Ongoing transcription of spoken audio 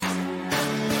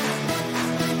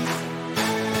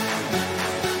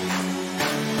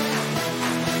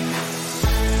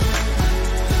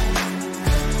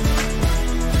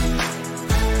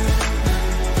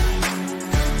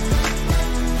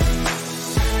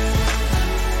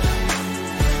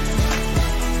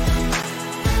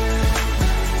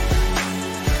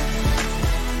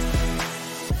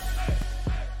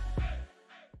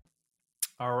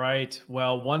right.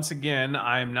 Well, once again,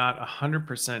 I'm not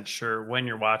 100% sure when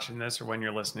you're watching this or when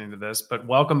you're listening to this, but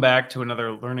welcome back to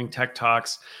another Learning Tech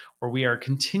Talks, where we are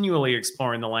continually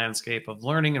exploring the landscape of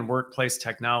learning and workplace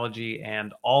technology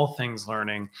and all things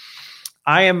learning.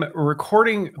 I am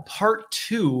recording part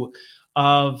 2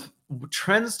 of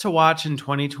trends to watch in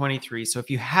 2023. So if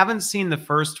you haven't seen the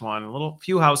first one, a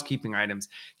few housekeeping items.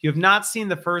 If you have not seen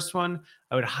the first one,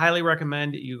 I would highly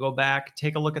recommend you go back,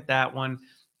 take a look at that one.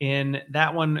 In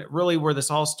that one, really where this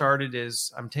all started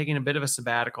is I'm taking a bit of a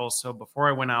sabbatical. So before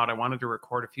I went out, I wanted to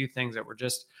record a few things that were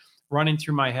just running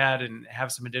through my head and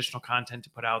have some additional content to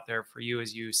put out there for you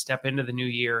as you step into the new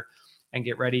year and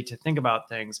get ready to think about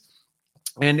things.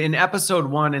 And in episode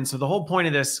 1, and so the whole point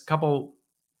of this, couple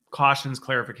cautions,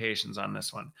 clarifications on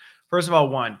this one. First of all,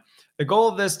 the goal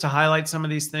of this to highlight some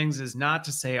of these things is not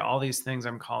to say all these things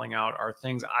I'm calling out are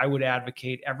things I would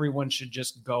advocate everyone should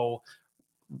just go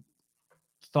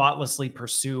thoughtlessly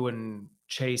pursue and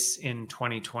chase in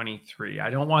 2023. I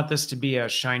don't want this to be a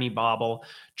shiny bauble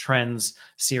trends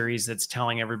series that's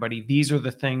telling everybody these are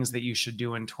the things that you should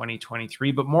do in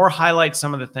 2023, but more highlight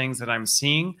some of the things that I'm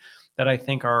seeing that I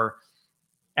think are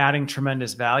adding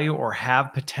tremendous value or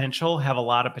have a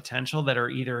lot of potential that are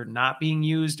either not being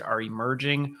used, are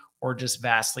emerging, or just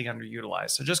vastly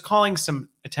underutilized. So just calling some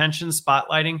attention,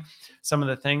 spotlighting some of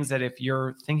the things that if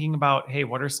you're thinking about, hey,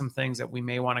 what are some things that we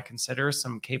may want to consider,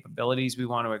 some capabilities we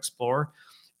want to explore,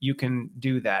 you can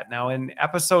do that. Now, in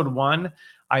episode 1,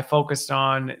 I focused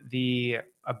on the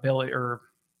ability or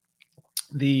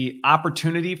the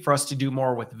opportunity for us to do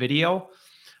more with video.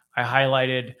 I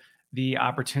highlighted the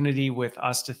opportunity with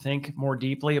us to think more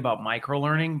deeply about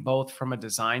microlearning, both from a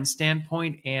design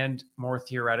standpoint and more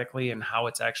theoretically and how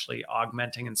it's actually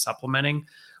augmenting and supplementing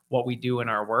what we do in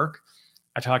our work.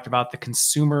 I talked about the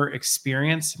consumer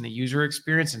experience and the user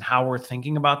experience and how we're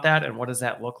thinking about that and what does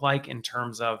that look like in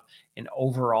terms of an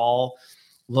overall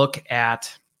look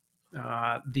at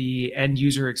the end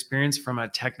user experience from a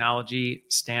technology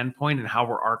standpoint and how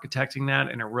we're architecting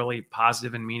that in a really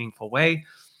positive and meaningful way.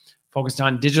 Focused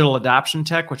on digital adoption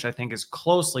tech, which I think is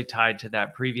closely tied to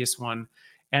that previous one.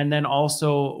 And then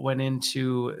also went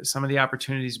into some of the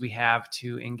opportunities we have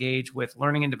to engage with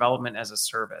learning and development as a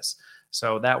service.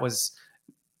 So that was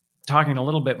talking a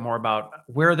little bit more about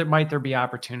where might there be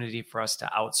opportunity for us to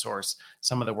outsource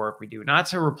some of the work we do, not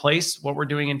to replace what we're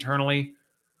doing internally,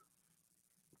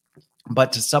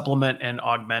 but to supplement and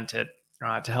augment it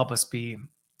to help us be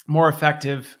more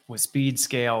effective with speed,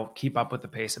 scale, keep up with the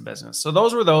pace of business. So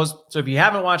those were those. So if you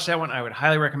haven't watched that one, I would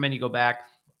highly recommend you go back.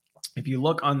 If you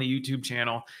look on the YouTube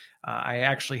channel, I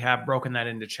actually have broken that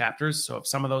into chapters. So if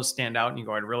some of those stand out and you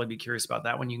go, I'd really be curious about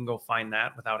that one, you can go find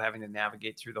that without having to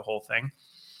navigate through the whole thing.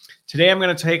 Today, I'm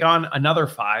going to take on another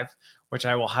 5, which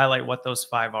I will highlight what those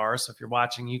 5 are. So if you're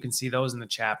watching, you can see those in the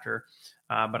chapter.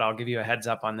 But I'll give you a heads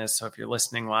up on this. So if you're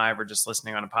listening live or just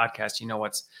listening on a podcast, you know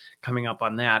what's coming up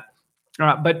on that.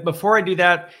 But before I do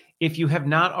that, if you have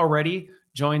not already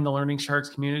joined the Learning Sharks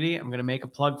community, I'm going to make a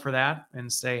plug for that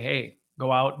and say, hey,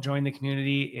 go out, join the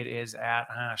community. It is at,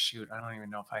 I don't even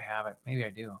know if I have it. Maybe I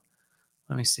do.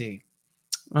 Let me see.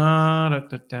 Yeah,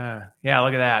 look at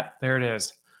that. There it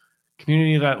is.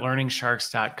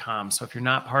 Community.learningsharks.com. So if you're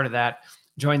not part of that,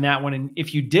 join that one. And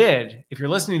if you're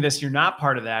listening to this, you're not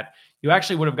part of that, you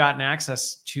actually would have gotten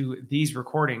access to these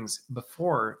recordings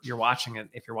before you're watching it,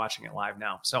 if you're watching it live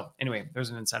now. So anyway,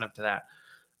 there's an incentive to that.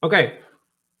 Okay.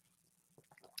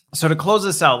 So to close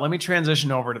this out, let me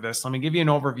transition over to this. Let me give you an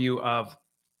overview of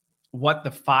what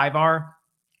the 5 are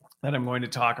that I'm going to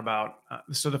talk about.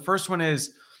 So the first one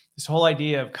is this whole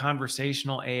idea of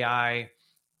conversational AI.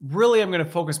 Really, I'm going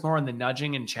to focus more on the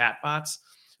nudging and chatbots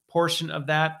portion of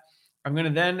that.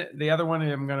 The other one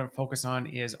I'm going to focus on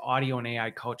is audio and AI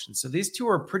coaching. So these two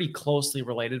are pretty closely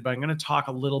related, but I'm going to talk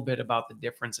a little bit about the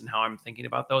difference and how I'm thinking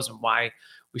about those and why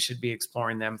we should be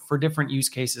exploring them for different use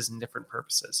cases and different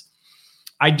purposes.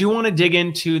 I do want to dig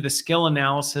into the skill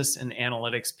analysis and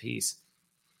analytics piece.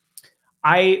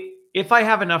 If I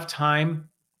have enough time,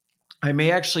 I may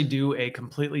actually do a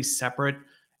completely separate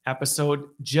episode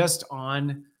just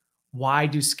on why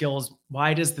does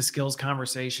the skills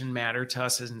conversation matter to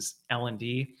us as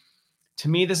L&D? To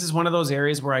me, this is one of those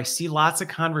areas where I see lots of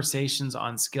conversations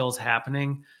on skills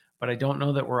happening, but I don't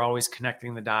know that we're always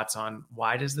connecting the dots on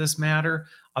why does this matter,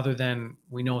 other than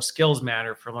we know skills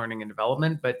matter for learning and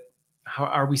development, but how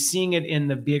are we seeing it in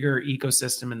the bigger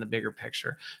ecosystem, in the bigger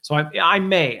picture? So I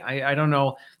don't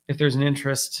know if there's an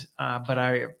interest, but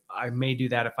I may do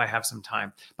that if I have some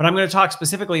time. But I'm going to talk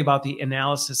specifically about the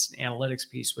analysis and analytics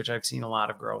piece, which I've seen a lot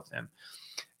of growth in.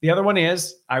 The other one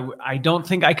is I don't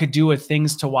think I could do a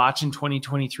things to watch in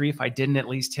 2023 if I didn't at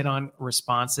least hit on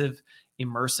responsive,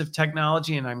 immersive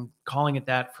technology. And I'm calling it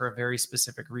that for a very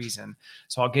specific reason.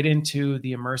 So I'll get into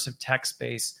the immersive tech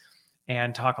space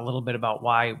and talk a little bit about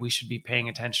why we should be paying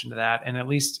attention to that and at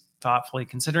least thoughtfully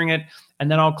considering it.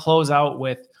 And then I'll close out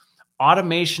with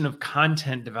automation of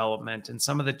content development and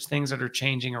some of the things that are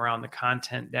changing around the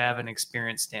content dev and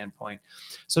experience standpoint.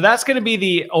 So that's going to be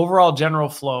the overall general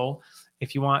flow.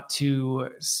 If you want to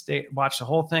watch the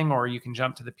whole thing, or you can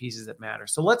jump to the pieces that matter.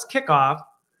 So let's kick off.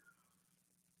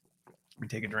 Let me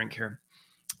take a drink here.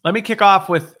 Let me kick off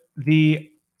with the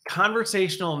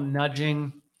conversational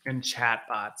nudging and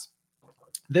chatbots.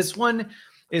 This one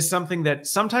is something that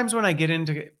sometimes when I get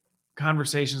into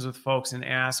conversations with folks and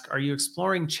ask, are you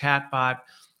exploring chatbot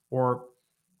or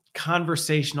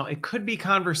conversational? It could be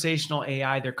conversational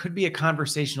AI. There could be a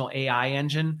conversational AI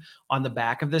engine on the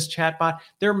back of this chatbot.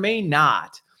 There may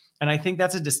not. And I think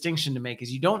that's a distinction to make,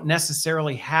 is you don't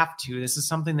necessarily have to. This is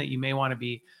something that you may want to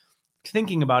be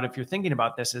thinking about if you're thinking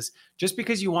about this, is just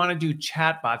because you want to do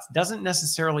chatbots doesn't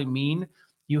necessarily mean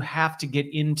you have to get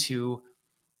into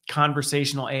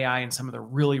conversational AI and some of the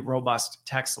really robust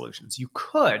tech solutions. You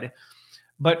could,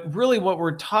 but really what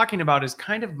we're talking about is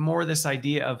kind of more this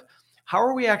idea of how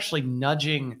are we actually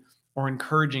nudging or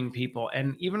encouraging people?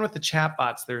 And even with the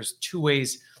chatbots, there's two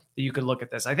ways that you could look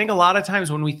at this. I think a lot of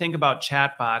times when we think about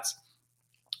chatbots,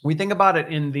 we think about it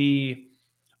in the,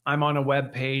 I'm on a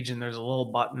web page and there's a little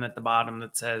button at the bottom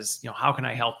that says, how can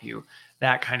I help you?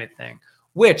 That kind of thing,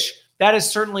 which that is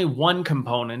certainly one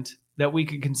component that we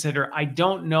could consider. I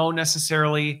don't know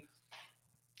necessarily,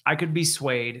 I could be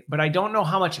swayed, but I don't know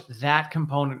how much that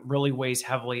component really weighs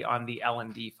heavily on the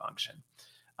L&D function.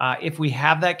 If we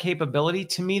have that capability,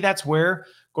 to me, that's where,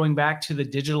 going back to the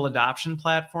digital adoption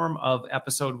platform of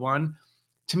episode 1,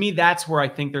 to me, that's where I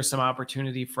think there's some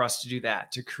opportunity for us to do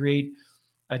that, to create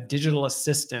a digital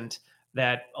assistant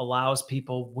that allows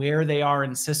people where they are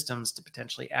in systems to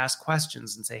potentially ask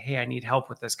questions and say, hey, I need help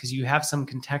with this, because you have some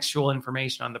contextual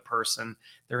information on the person.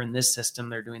 They're in this system,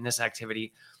 they're doing this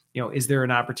activity. Is there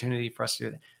an opportunity for us to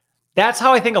do that? That's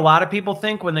how I think a lot of people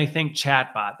think when they think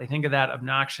chatbot. They think of that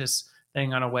obnoxious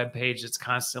thing on a web page that's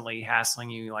constantly hassling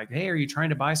you, like, hey, are you trying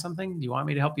to buy something? Do you want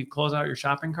me to help you close out your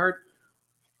shopping cart?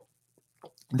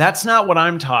 That's not what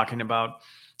I'm talking about.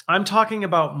 I'm talking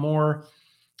about more,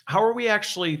 how are we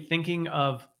actually thinking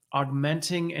of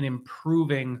augmenting and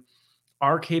improving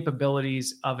our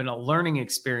capabilities of a learning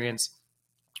experience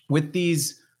with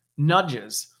these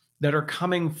nudges that are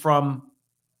coming from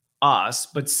us,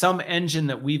 but some engine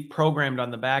that we've programmed on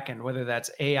the back end, whether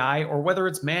that's AI or whether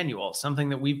it's manual, something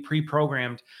that we've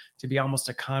pre-programmed to be almost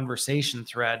a conversation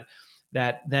thread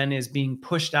that then is being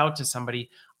pushed out to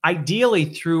somebody, ideally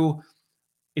through,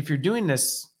 if you're doing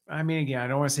this, I mean, again, I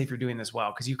don't want to say if you're doing this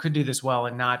well, because you could do this well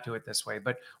and not do it this way.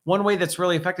 But one way that's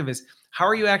really effective is, how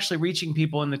are you actually reaching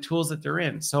people in the tools that they're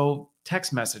in? So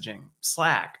text messaging,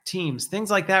 Slack, Teams,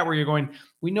 things like that, where you're going,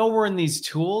 we know we're in these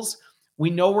tools. We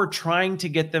know we're trying to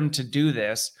get them to do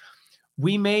this.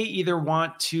 We may either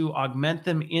want to augment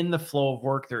them in the flow of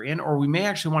work they're in, or we may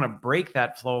actually want to break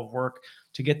that flow of work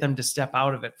to get them to step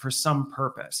out of it for some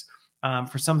purpose,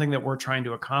 for something that we're trying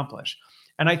to accomplish.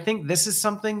 And I think this is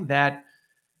something that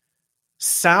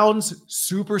sounds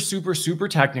super, super, super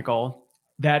technical,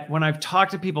 that when I've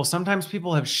talked to people, sometimes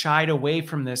people have shied away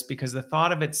from this because the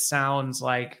thought of it sounds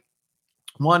like,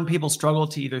 one, people struggle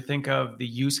to either think of the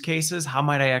use cases. How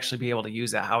might I actually be able to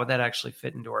use that? How would that actually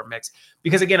fit into our mix?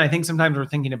 Because again, I think sometimes we're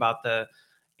thinking about the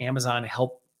Amazon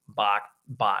help bot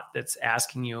that's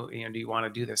asking you, do you want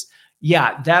to do this?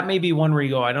 Yeah, that may be one where you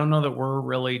go, I don't know that we're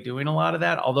really doing a lot of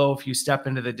that. Although if you step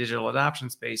into the digital adoption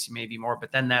space, you may be more,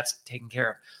 but then that's taken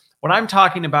care of. What I'm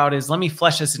talking about is, let me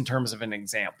flesh this in terms of an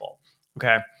example.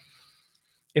 Okay.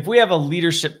 If we have a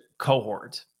leadership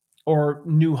cohort or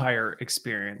new hire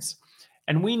experience,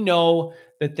 and we know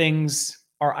that things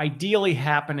are ideally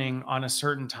happening on a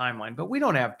certain timeline, but we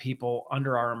don't have people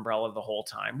under our umbrella the whole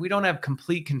time. We don't have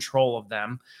complete control of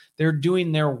them. They're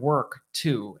doing their work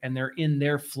too, and they're in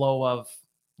their flow of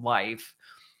life.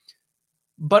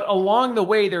 But along the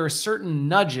way, there are certain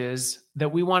nudges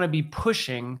that we want to be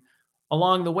pushing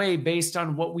along the way based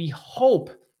on what we hope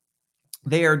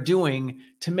they are doing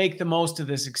to make the most of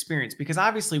this experience. Because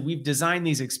obviously we've designed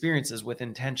these experiences with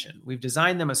intention. We've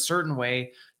designed them a certain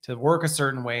way, to work a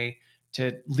certain way,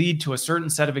 to lead to a certain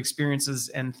set of experiences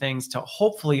and things to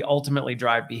hopefully ultimately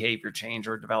drive behavior change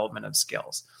or development of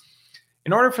skills.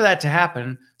 In order for that to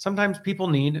happen, sometimes people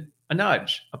need a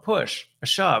nudge, a push, a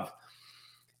shove.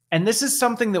 And this is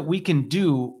something that we can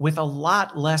do with a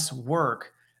lot less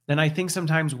work than I think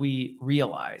sometimes we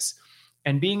realize.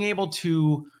 and being able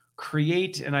to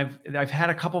create, and I've had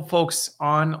a couple folks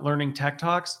on Learning Tech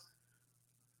Talks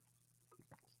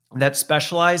that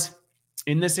specialize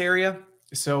in this area.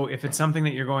 So if it's something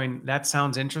that you're going, that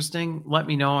sounds interesting, let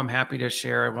me know. I'm happy to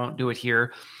share. I won't do it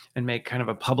here and make kind of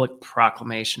a public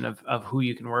proclamation of who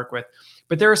you can work with.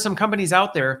 But there are some companies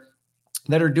out there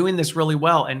that are doing this really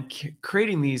well and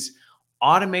creating these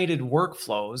automated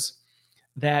workflows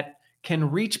that can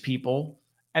reach people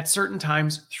at certain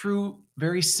times through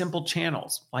very simple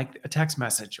channels, like a text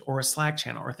message or a Slack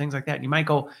channel or things like that. And you might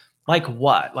go, like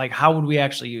what? Like, how would we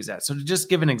actually use that? So to just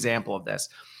give an example of this,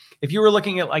 if you were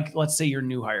looking at, like, let's say your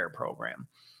new hire program,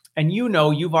 and you've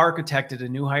architected a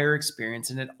new hire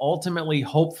experience, and it ultimately,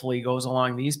 hopefully, goes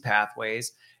along these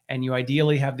pathways, and you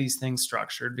ideally have these things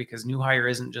structured, because new hire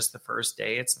isn't just the first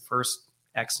day, it's the first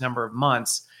X number of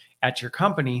months at your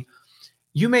company.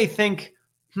 You may think,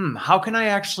 how can I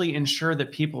actually ensure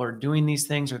that people are doing these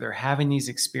things or they're having these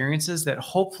experiences that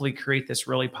hopefully create this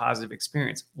really positive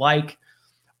experience? Like,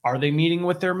 are they meeting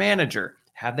with their manager?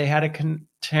 Have they had a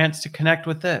chance to connect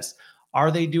with this?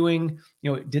 Are they doing,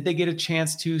 did they get a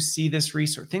chance to see this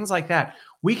resource? Things like that.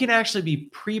 We can actually be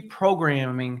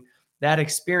pre-programming that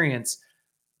experience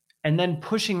and then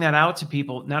pushing that out to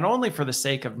people, not only for the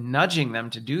sake of nudging them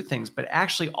to do things, but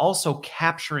actually also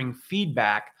capturing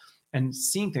feedback and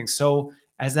seeing things. So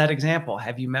as that example,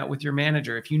 have you met with your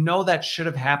manager? If you know that should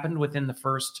have happened within the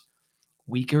first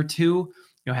week or two,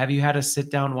 have you had a sit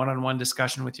down one-on-one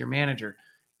discussion with your manager?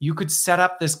 You could set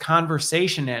up this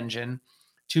conversation engine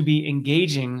to be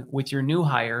engaging with your new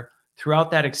hire throughout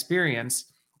that experience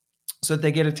so that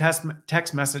they get a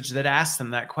text message that asks them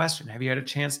that question. Have you had a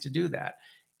chance to do that?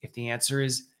 If the answer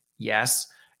is yes,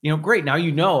 great. Now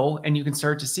and you can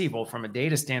start to see, well, from a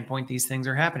data standpoint, these things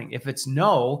are happening. If it's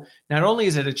no, not only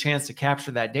is it a chance to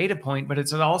capture that data point, but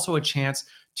it's also a chance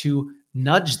to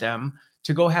nudge them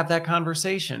to go have that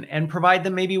conversation and provide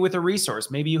them maybe with a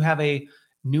resource. Maybe you have a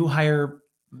new hire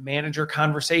manager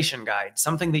conversation guide,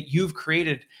 something that you've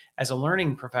created as a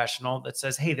learning professional that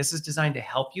says, hey, this is designed to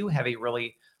help you have a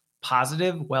really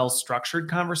positive, well-structured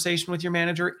conversation with your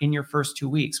manager in your first 2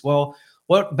 weeks. Well,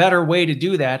 what better way to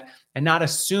do that and not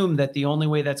assume that the only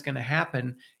way that's going to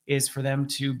happen is for them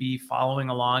to be following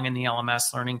along in the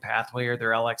LMS learning pathway or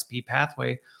their LXP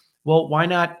pathway? Well, why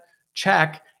not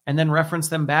check and then reference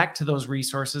them back to those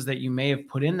resources that you may have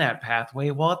put in that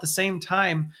pathway, while at the same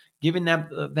time giving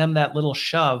them that little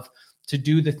shove to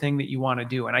do the thing that you want to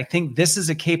do. And I think this is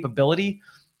a capability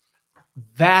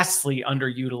vastly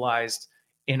underutilized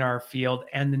in our field.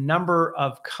 And the number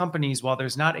of companies, while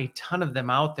there's not a ton of them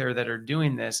out there that are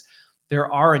doing this,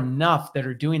 there are enough that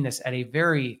are doing this at a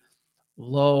very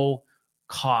low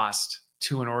cost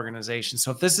to an organization. So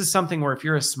if this is something where, if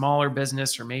you're a smaller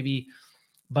business or maybe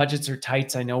budgets are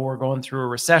tight, I know we're going through a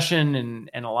recession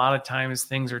and a lot of times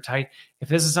things are tight. If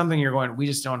this is something you're going, we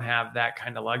just don't have that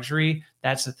kind of luxury.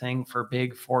 That's the thing for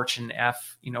big Fortune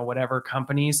F, whatever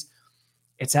companies.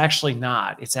 It's actually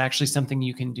not. It's actually something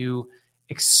you can do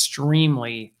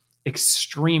extremely,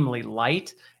 extremely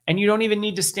light. And you don't even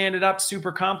need to stand it up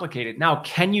super complicated. Now,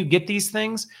 can you get these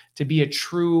things to be a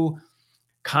true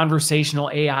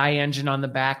conversational AI engine on the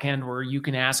back end where you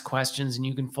can ask questions and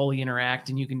you can fully interact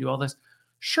and you can do all this?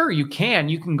 Sure, you can.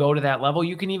 You can go to that level.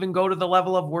 You can even go to the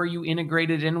level of where you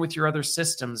integrate it in with your other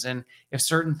systems. And if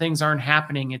certain things aren't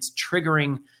happening, it's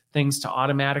triggering things to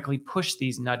automatically push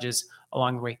these nudges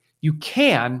along the way. You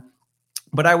can,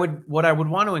 but what I would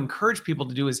want to encourage people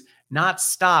to do is not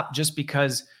stop just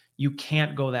because you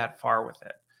can't go that far with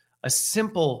it. A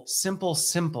simple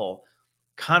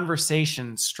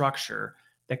conversation structure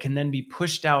that can then be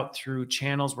pushed out through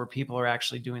channels where people are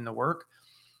actually doing the work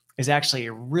is actually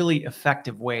a really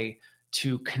effective way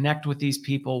to connect with these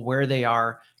people where they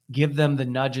are, give them the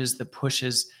nudges, the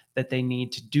pushes that they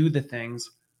need to do the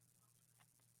things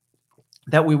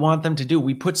that we want them to do.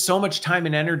 We put so much time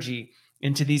and energy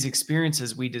into these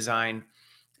experiences we design,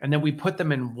 and then we put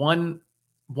them in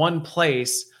one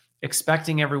place,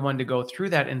 expecting everyone to go through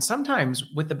that. And sometimes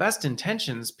with the best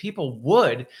intentions,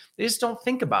 they just don't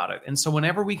think about it. And so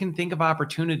whenever we can think of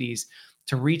opportunities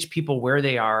to reach people where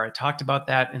they are, I talked about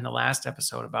that in the last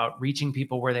episode about reaching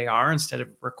people where they are instead of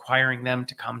requiring them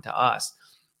to come to us.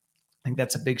 I think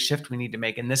that's a big shift we need to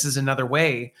make. And this is another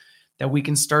way that we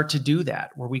can start to do that,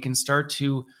 where we can start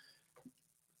to,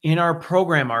 in our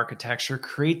program architecture,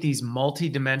 create these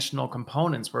multi-dimensional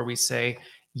components where we say,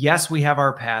 yes, we have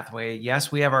our pathway.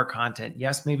 Yes, we have our content.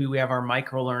 Yes, maybe we have our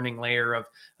micro-learning layer of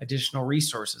additional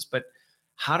resources. But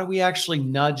how do we actually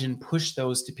nudge and push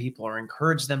those to people or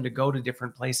encourage them to go to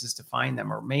different places to find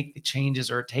them or make the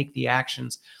changes or take the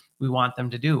actions we want them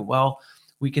to do? Well,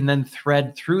 we can then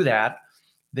thread through that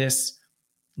this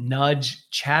nudge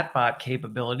chatbot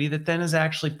capability that then is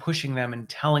actually pushing them and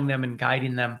telling them and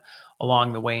guiding them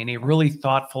along the way in a really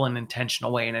thoughtful and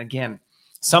intentional way. And again,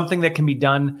 something that can be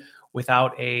done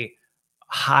without a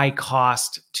high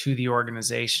cost to the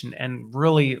organization and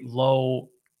really low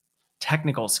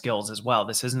technical skills as well.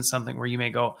 This isn't something where you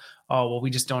may go, oh, well, we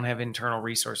just don't have internal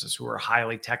resources who are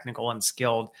highly technical and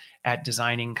skilled at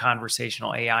designing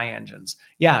conversational AI engines.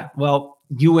 Yeah, well,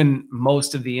 you and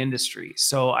most of the industry.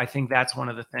 So I think that's one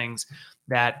of the things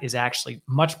that is actually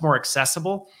much more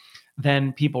accessible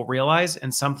than people realize,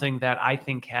 and something that I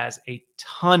think has a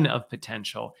ton of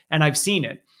potential. And I've seen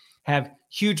it have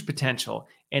huge potential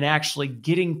in actually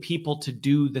getting people to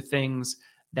do the things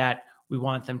that we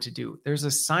want them to do. There's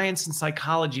a science and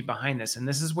psychology behind this. And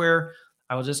this is where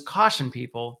I will just caution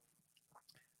people,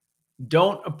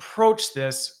 don't approach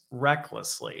this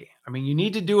recklessly. I mean, you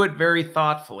need to do it very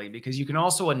thoughtfully, because you can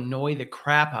also annoy the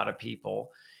crap out of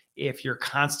people if you're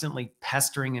constantly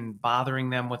pestering and bothering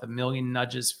them with a million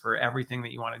nudges for everything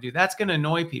that you want to do. That's going to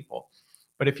annoy people.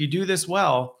 But if you do this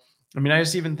well, I mean, I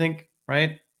just even think,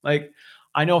 right? Like,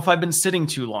 I know if I've been sitting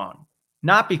too long,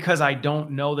 not because I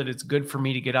don't know that it's good for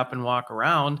me to get up and walk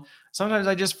around. Sometimes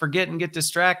I just forget and get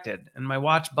distracted, and my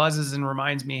watch buzzes and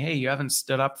reminds me, hey, you haven't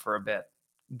stood up for a bit.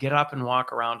 Get up and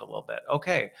walk around a little bit.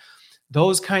 Okay.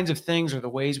 Those kinds of things are the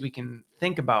ways we can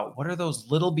think about what are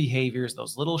those little behaviors,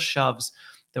 those little shoves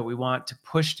that we want to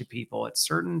push to people at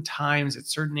certain times, at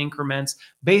certain increments,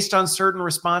 based on certain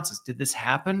responses. Did this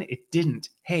happen? It didn't.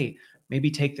 Hey, maybe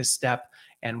take this step,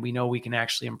 and we know we can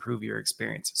actually improve your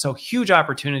experience. So huge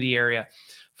opportunity area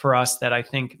for us that I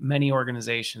think many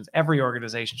organizations, every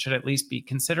organization should at least be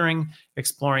considering,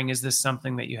 exploring. Is this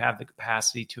something that you have the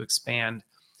capacity to expand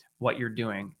what you're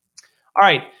doing? All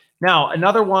right. Now,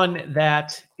 another one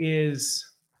that is,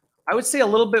 I would say, a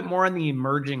little bit more on the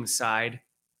emerging side.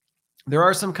 There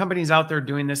are some companies out there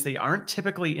doing this. They aren't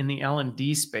typically in the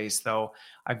L&D space, though.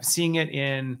 I'm seeing it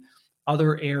in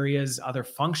other areas, other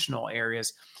functional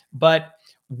areas. But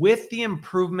with the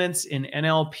improvements in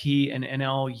NLP and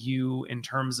NLU in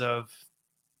terms of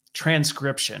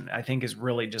transcription, I think is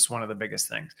really just one of the biggest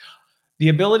things. The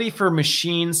ability for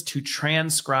machines to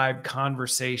transcribe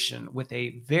conversation with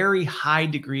a very high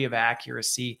degree of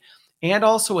accuracy, and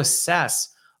also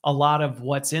assess a lot of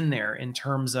what's in there in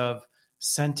terms of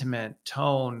sentiment,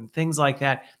 tone, things like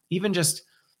that. Even just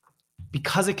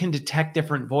because it can detect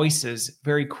different voices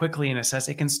very quickly and assess,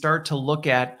 it can start to look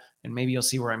at, and maybe you'll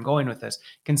see where I'm going with this,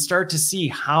 can start to see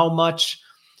how much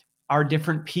are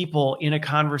different people in a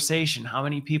conversation, how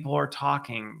many people are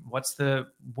talking, what's the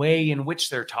way in which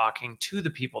they're talking to the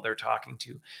people they're talking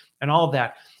to, and all of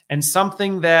that. And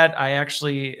something that I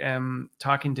actually am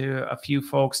talking to a few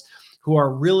folks who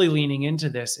are really leaning into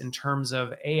this in terms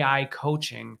of AI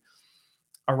coaching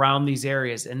around these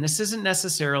areas. And this isn't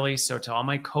necessarily, so to all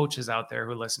my coaches out there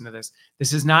who listen to this,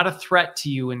 this is not a threat to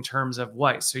you in terms of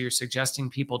what? So you're suggesting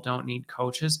people don't need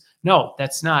coaches? No,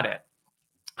 that's not it.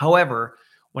 However,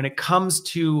 when it comes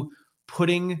to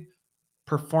putting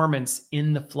performance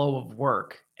in the flow of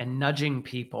work and nudging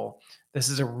people, this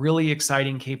is a really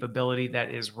exciting capability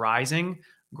that is rising,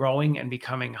 growing, and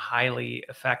becoming highly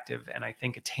effective, and I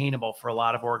think attainable for a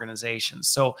lot of organizations.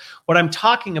 So what I'm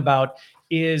talking about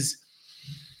is,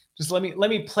 just let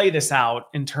me play this out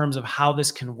in terms of how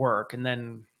this can work, and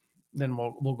then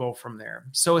we'll go from there.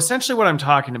 So essentially what I'm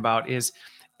talking about is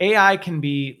AI can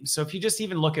be, so if you just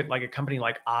even look at like a company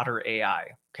like Otter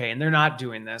AI, okay, and they're not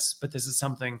doing this, but this is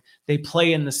something they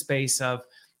play in the space of.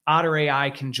 Otter AI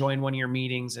can join one of your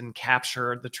meetings and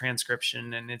capture the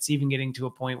transcription, and it's even getting to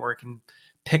a point where it can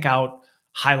pick out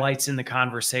highlights in the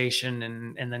conversation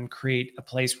and then create a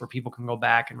place where people can go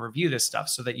back and review this stuff,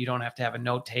 so that you don't have to have a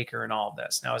note taker and all of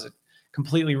this. Now, is it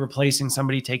completely replacing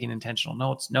somebody taking intentional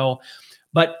notes? No.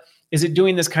 But is it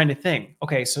doing this kind of thing?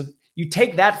 Okay, so you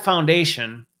take that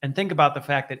foundation and think about the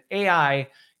fact that AI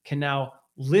can now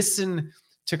listen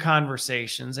to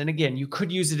conversations. And again, you could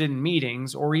use it in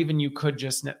meetings, or even you could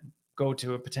just go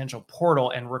to a potential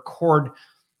portal and record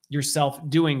yourself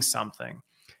doing something.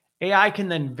 AI can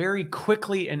then very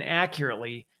quickly and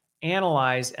accurately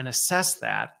analyze and assess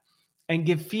that and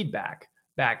give feedback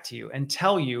back to you and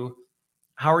tell you,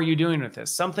 how are you doing with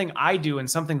this? Something I do, and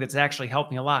something that's actually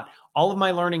helped me a lot. All of my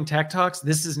learning tech talks,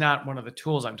 this is not one of the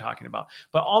tools I'm talking about,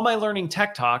 but all my learning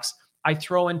tech talks, I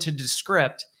throw into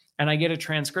Descript and I get a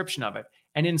transcription of it.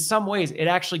 And in some ways, it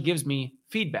actually gives me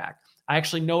feedback. I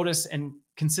actually notice and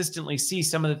consistently see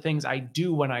some of the things I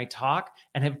do when I talk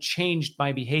and have changed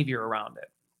my behavior around it.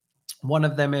 One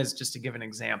of them is, just to give an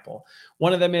example,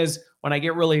 one of them is when I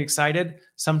get really excited,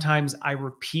 sometimes I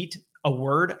repeat a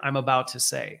word I'm about to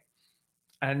say.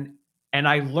 And And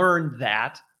I learned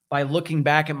that by looking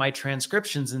back at my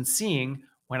transcriptions and seeing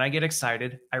when I get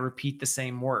excited, I repeat the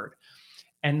same word.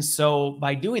 And so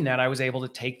by doing that, I was able to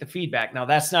take the feedback. Now,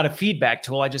 that's not a feedback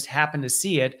tool. I just happened to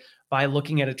see it by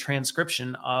looking at a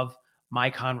transcription of my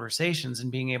conversations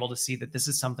and being able to see that this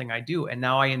is something I do. And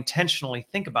now I intentionally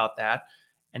think about that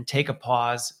and take a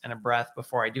pause and a breath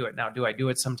before I do it. Now, do I do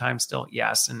it sometimes still?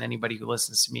 Yes. And anybody who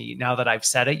listens to me, now that I've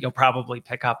said it, you'll probably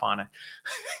pick up on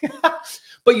it.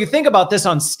 But you think about this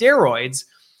on steroids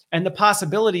and the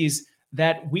possibilities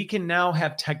that we can now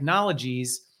have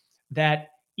technologies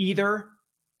that either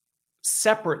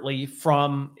separately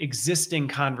from existing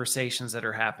conversations that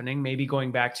are happening, maybe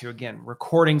going back to, again,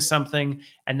 recording something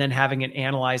and then having it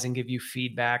analyze and give you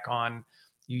feedback on,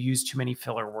 you used too many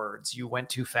filler words, you went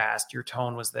too fast, your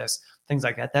tone was this, things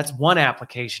like that. That's one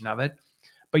application of it.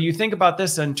 But you think about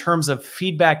this in terms of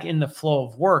feedback in the flow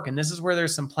of work. And this is where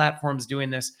there's some platforms doing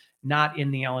this, not in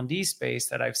the L&D space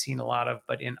that I've seen a lot of,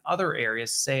 but in other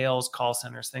areas, sales, call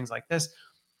centers, things like this,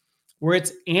 where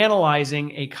it's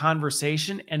analyzing a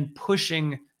conversation and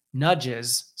pushing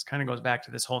nudges. This kind of goes back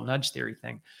to this whole nudge theory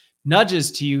thing.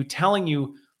 Nudges to you, telling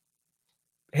you,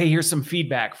 hey, here's some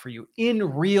feedback for you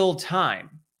in real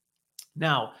time.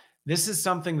 Now, this is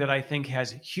something that I think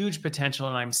has huge potential,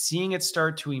 and I'm seeing it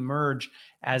start to emerge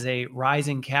as a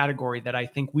rising category that I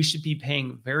think we should be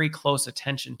paying very close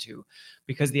attention to,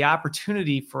 because the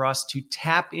opportunity for us to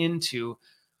tap into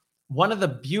one of the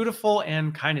beautiful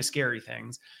and kind of scary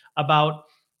things about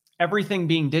everything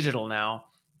being digital now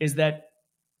is that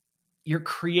you're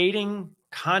creating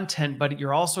content, but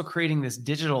you're also creating this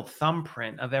digital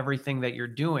thumbprint of everything that you're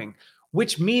doing,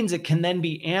 which means it can then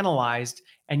be analyzed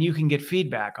and you can get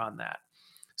feedback on that.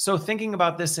 So thinking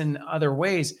about this in other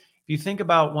ways, if you think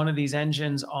about one of these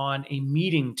engines on a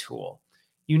meeting tool,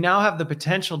 you now have the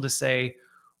potential to say,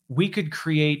 we could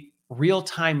create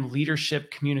real-time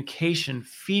leadership communication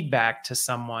feedback to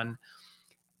someone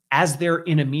as they're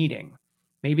in a meeting.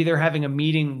 Maybe they're having a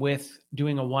meeting with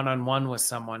doing a one-on-one with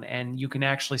someone, and you can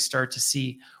actually start to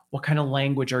see what kind of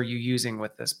language are you using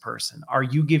with this person? Are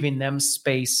you giving them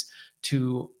space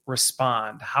to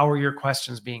respond? How are your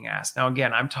questions being asked? Now,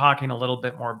 again, I'm talking a little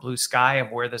bit more blue sky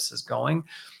of where this is going,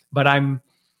 but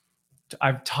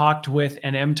I've talked with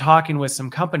and am talking with some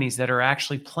companies that are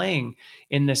actually playing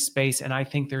in this space. And I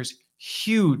think there's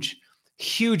huge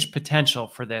potential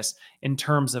for this in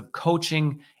terms of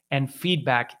coaching and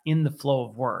feedback in the flow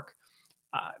of work.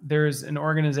 There's an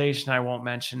organization I won't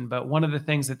mention, but one of the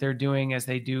things that they're doing as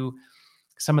they do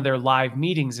some of their live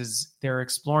meetings is they're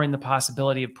exploring the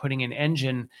possibility of putting an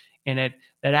engine in it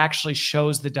that actually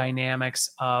shows the dynamics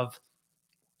of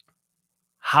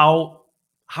how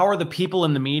are the people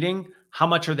in the meeting, how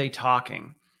much are they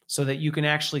talking, so that you can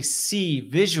actually see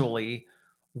visually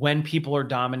when people are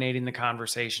dominating the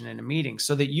conversation in a meeting,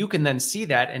 so that you can then see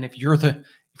that. And if you're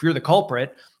the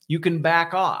culprit, you can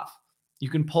back off. You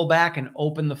can pull back and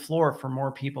open the floor for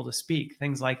more people to speak,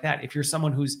 things like that. If you're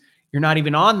someone you're not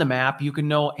even on the map, you can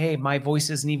know, hey, my voice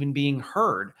isn't even being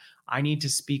heard. I need to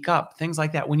speak up, things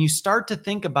like that. When you start to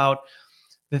think about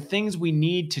the things we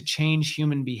need to change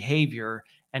human behavior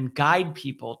and guide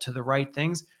people to the right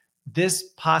things,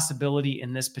 this possibility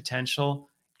and this potential,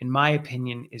 in my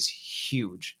opinion, is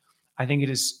huge. I think it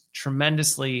is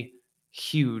tremendously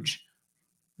huge.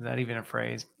 Is that even a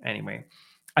phrase? Anyway,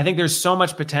 I think there's so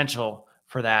much potential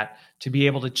for that to be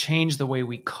able to change the way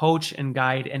we coach and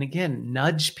guide and, again,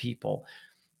 nudge people.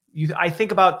 I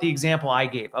think about the example I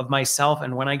gave of myself,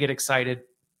 and when I get excited,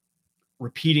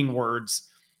 repeating words,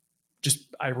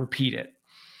 I repeat it.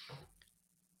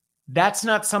 That's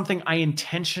not something I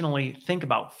intentionally think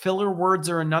about. Filler words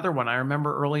are another one. I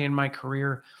remember early in my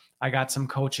career, I got some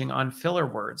coaching on filler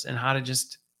words and how to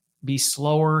just be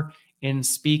slower in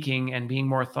speaking and being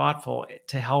more thoughtful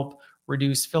to help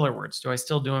reduce filler words. Do I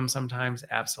still do them sometimes?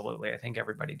 Absolutely. I think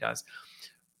everybody does.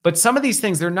 But some of these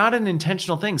things, they're not an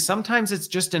intentional thing. Sometimes it's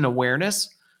just an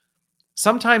awareness.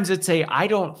 Sometimes it's I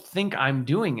don't think I'm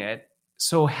doing it.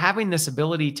 So having this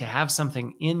ability to have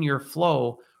something in your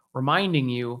flow reminding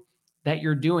you that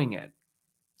you're doing it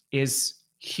is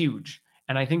huge.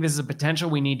 And I think this is a potential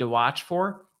we need to watch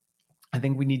for. I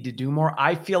think we need to do more.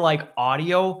 I feel like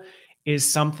audio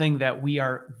is something that we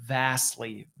are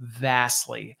vastly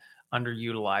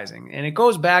underutilizing. And it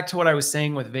goes back to what I was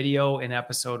saying with video in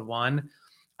episode 1.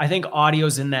 I think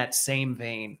audio's in that same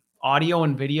vein. Audio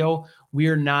and video, we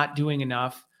are not doing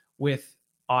enough with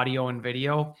audio and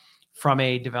video from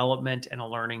a development and a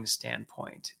learning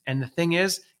standpoint. And the thing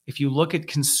is, if you look at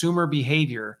consumer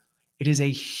behavior, it is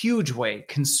a huge way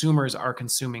consumers are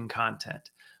consuming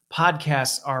content.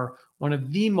 Podcasts are one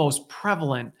of the most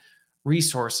prevalent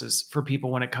resources for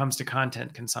people when it comes to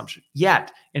content consumption.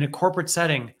 Yet, in a corporate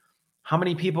setting, how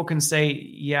many people can say,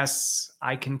 yes,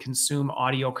 I can consume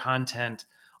audio content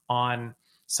on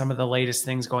some of the latest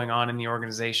things going on in the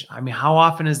organization? I mean, how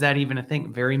often is that even a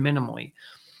thing? Very minimally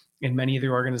in many of the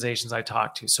organizations I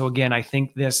talk to. So again, I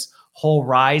think this whole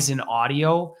rise in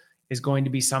audio is going to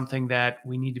be something that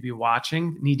we need to be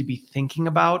watching, need to be thinking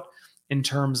about in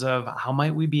terms of how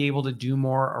might we be able to do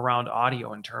more around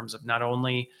audio in terms of not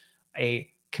only a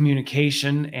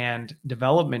communication and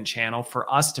development channel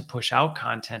for us to push out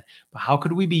content, but how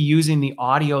could we be using the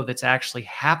audio that's actually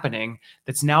happening,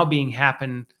 that's now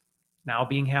happening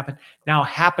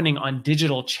on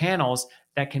digital channels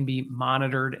that can be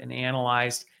monitored and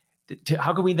analyzed.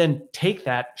 How can we then take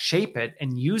that, shape it,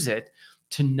 and use it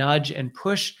to nudge and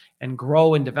push and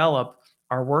grow and develop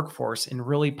our workforce in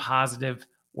really positive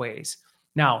ways?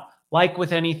 Now, like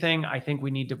with anything, I think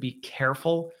we need to be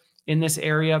careful in this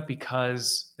area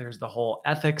because there's the whole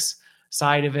ethics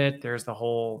side of it. There's the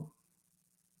whole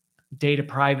data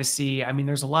privacy. I mean,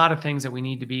 there's a lot of things that we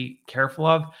need to be careful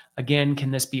of. Again, can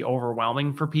this be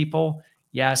overwhelming for people?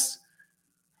 Yes.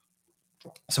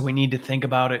 So we need to think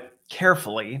about it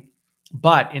carefully.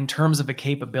 But in terms of a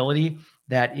capability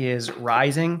that is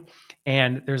rising,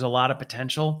 and there's a lot of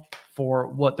potential for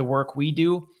what the work we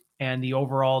do and the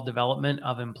overall development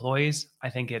of employees, I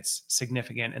think it's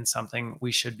significant and something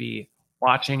we should be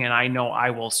watching. And I know I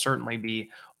will certainly be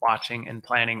watching and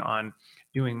planning on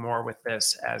doing more with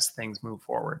this as things move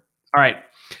forward. All right.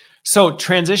 So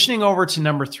transitioning over to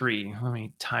number 3, let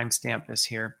me timestamp this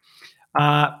here.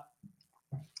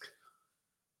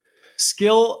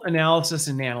 Skill analysis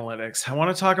and analytics. I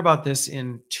want to talk about this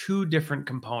in 2 different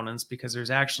components because there's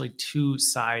actually 2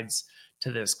 sides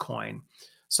to this coin.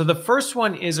 So the first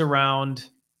one is around,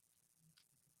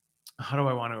 how do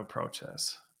I want to approach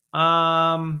this?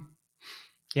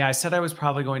 Yeah, I said I was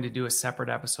probably going to do a separate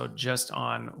episode just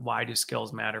on why do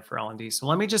skills matter for L&D. So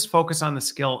let me just focus on the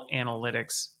skill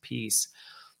analytics piece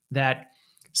that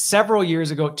several years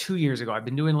ago, 2 years ago, I've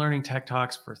been doing Learning Tech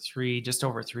Talks for just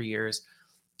over 3 years.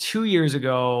 2 years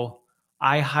ago,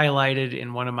 I highlighted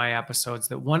in one of my episodes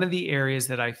that one of the areas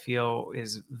that I feel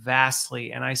is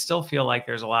vastly, and I still feel like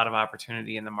there's a lot of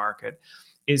opportunity in the market,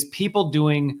 is people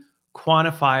doing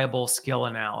quantifiable skill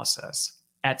analysis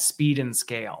at speed and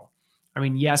scale. I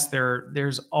mean, yes,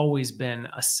 there's always been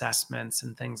assessments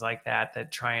and things like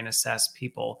that try and assess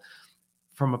people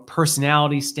from a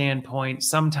personality standpoint,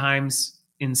 sometimes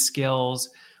in skills,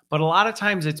 but a lot of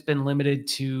times it's been limited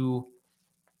to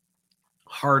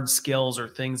hard skills or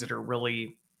things that are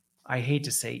really, I hate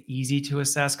to say easy to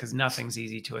assess because nothing's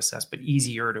easy to assess, but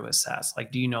easier to assess.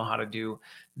 Like, do you know how to do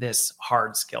this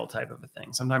hard skill type of a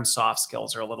thing? Sometimes soft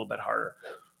skills are a little bit harder.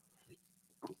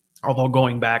 Although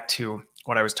going back to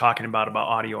what I was talking about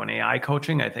audio and AI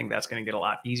coaching, I think that's going to get a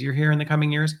lot easier here in the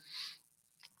coming years.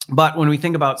 But when we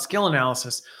think about skill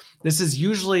analysis, this is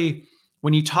usually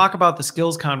when you talk about the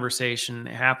skills conversation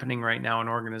happening right now in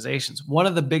organizations, one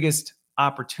of the biggest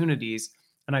opportunities,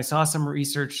 and I saw some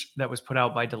research that was put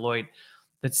out by Deloitte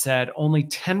that said only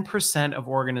 10% of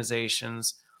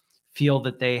organizations feel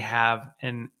that they have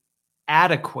an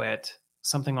adequate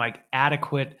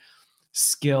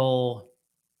skill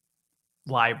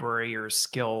library or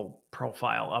skill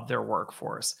profile of their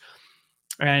workforce.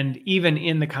 And even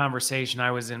in the conversation,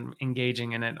 I was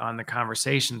engaging in it on the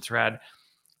conversation thread.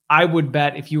 I would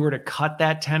bet if you were to cut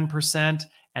that 10%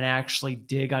 and actually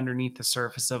dig underneath the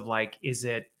surface of like, is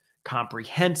it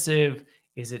comprehensive?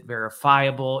 Is it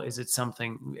verifiable? Is it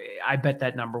something? I bet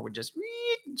that number would just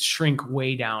shrink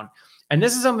way down. And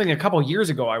this is something a couple of years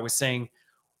ago I was saying,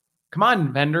 come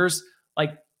on, vendors,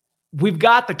 like, we've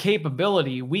got the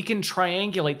capability. We can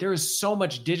triangulate. There is so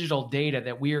much digital data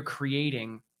that we are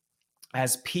creating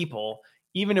as people,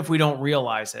 even if we don't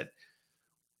realize it.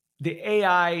 The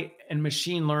AI and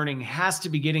machine learning has to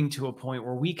be getting to a point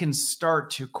where we can start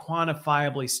to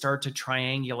quantifiably start to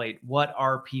triangulate what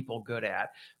are people good at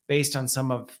based on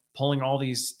some of pulling all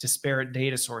these disparate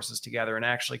data sources together and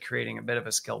actually creating a bit of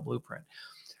a skill blueprint.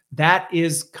 That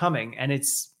is coming, and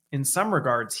it's in some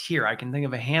regards here. I can think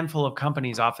of a handful of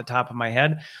companies off the top of my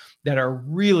head that are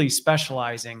really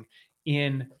specializing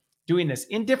in doing this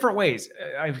in different ways.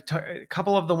 A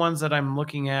couple of the ones that I'm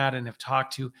looking at and have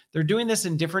talked to, they're doing this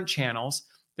in different channels.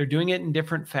 They're doing it in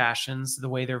different fashions, the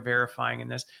way they're verifying in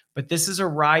this. But this is a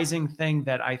rising thing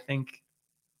that I think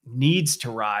needs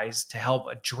to rise to help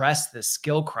address this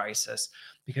skill crisis,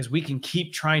 because we can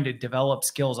keep trying to develop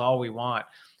skills all we want.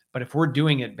 But if we're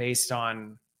doing it based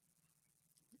on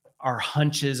our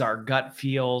hunches, our gut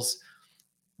feels,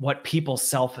 what people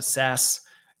self-assess,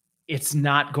 it's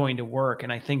not going to work.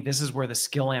 And I think this is where the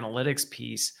skill analytics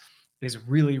piece is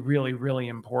really, really, really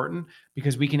important,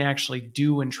 because we can actually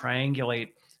do and triangulate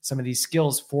some of these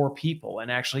skills for people.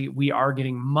 And actually, we are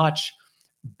getting much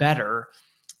better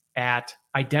at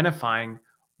identifying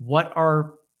what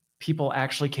are people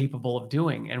actually capable of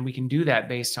doing. And we can do that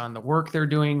based on the work they're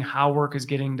doing, how work is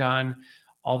getting done,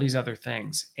 all these other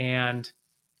things. And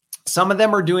some of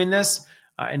them are doing this.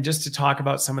 And just to talk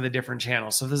about some of the different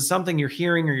channels. So if this is something you're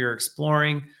hearing or you're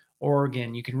exploring, or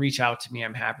again, you can reach out to me.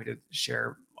 I'm happy to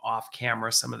share off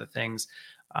camera some of the things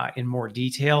in more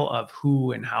detail of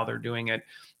who and how they're doing it.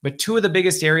 But two of the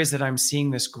biggest areas that I'm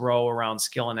seeing this grow around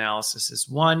skill analysis is,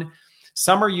 one,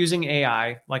 some are using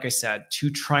AI, like I said, to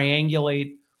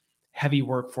triangulate heavy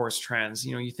workforce trends.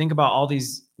 You know, you think about all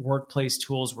these workplace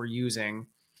tools we're using,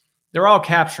 they're all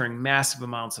capturing massive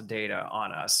amounts of data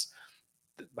on us,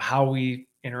 how we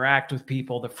interact with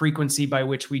people, the frequency by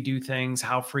which we do things,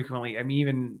 how frequently. I mean,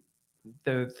 even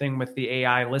the thing with the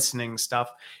AI listening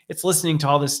stuff, it's listening to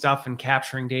all this stuff and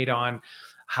capturing data on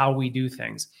how we do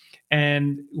things.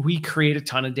 And we create a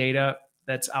ton of data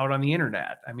that's out on the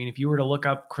internet. I mean, if you were to look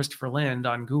up Christopher Lind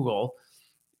on Google,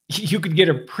 you could get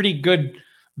a pretty good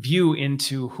view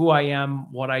into who I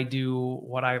am, what I do,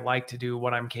 what I like to do,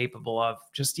 what I'm capable of,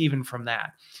 just even from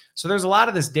that. So there's a lot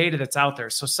of this data that's out there.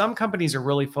 So some companies are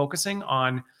really focusing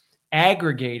on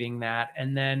aggregating that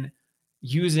and then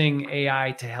using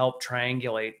AI to help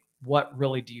triangulate what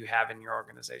really do you have in your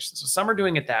organization. So some are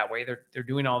doing it that way. They're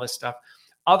doing all this stuff.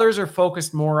 Others are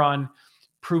focused more on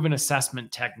proven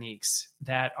assessment techniques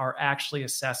that are actually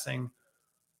assessing.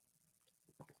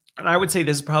 And I would say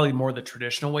this is probably more the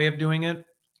traditional way of doing it,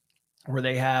 where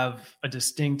they have a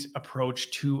distinct approach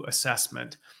to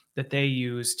assessment that they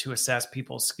use to assess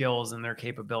people's skills and their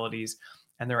capabilities.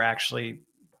 And they're actually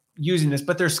using this,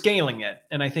 but they're scaling it.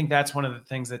 And I think that's one of the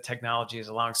things that technology is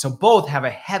allowing. So both have a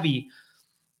heavy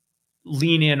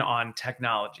lean in on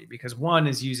technology, because one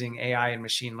is using AI and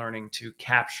machine learning to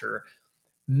capture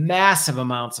massive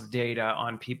amounts of data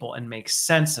on people and make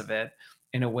sense of it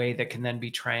in a way that can then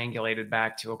be triangulated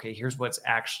back to, okay, here's what's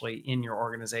actually in your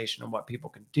organization and what people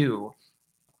can do.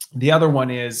 The other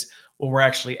one is, well, we're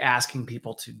actually asking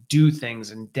people to do things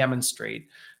and demonstrate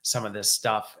some of this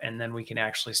stuff. And then we can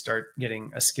actually start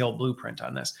getting a skill blueprint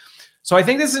on this. So I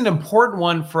think this is an important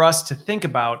one for us to think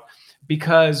about,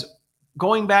 because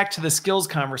going back to the skills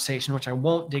conversation, which I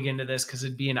won't dig into this because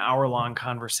it'd be an hour-long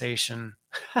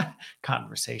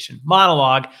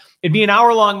monologue. It'd be an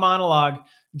hour-long monologue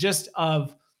just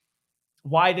of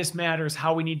why this matters,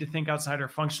 how we need to think outside our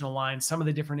functional lines, some of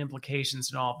the different implications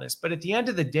and all of this. But at the end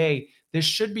of the day, this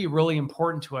should be really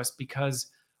important to us because,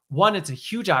 one, it's a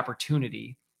huge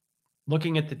opportunity.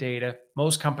 Looking at the data,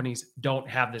 most companies don't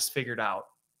have this figured out.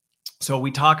 So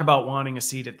we talk about wanting a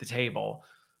seat at the table.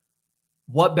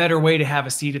 What better way to have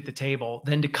a seat at the table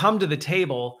than to come to the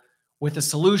table with a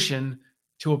solution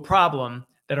to a problem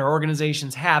that our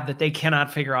organizations have that they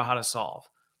cannot figure out how to solve?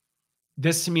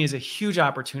 This to me is a huge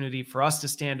opportunity for us to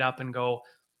stand up and go,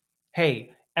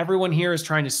 hey, everyone here is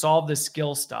trying to solve this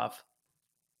skill stuff.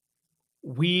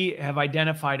 We have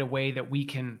identified a way that we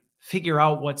can figure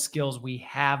out what skills we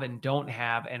have and don't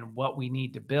have and what we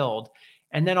need to build,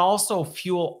 and then also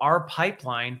fuel our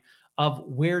pipeline of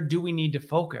where do we need to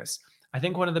focus. I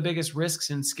think one of the biggest risks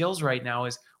in skills right now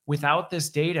is, without this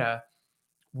data,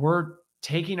 we're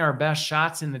taking our best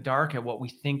shots in the dark at what we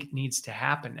think needs to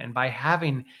happen. And by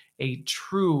having a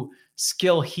true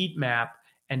skill heat map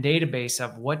and database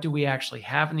of what do we actually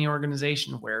have in the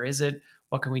organization, where is it,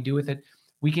 what can we do with it,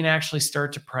 we can actually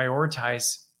start to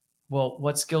prioritize, well,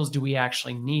 what skills do we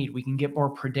actually need? We can get more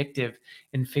predictive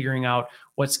in figuring out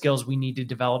what skills we need to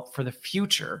develop for the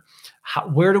future.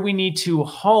 Where do we need to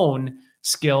hone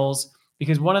skills?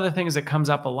 Because one of the things that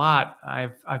comes up a lot,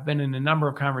 I've been in a number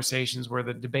of conversations where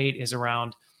the debate is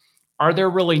around, are there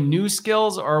really new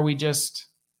skills, or are we just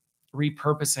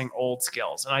repurposing old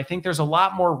skills? And I think there's a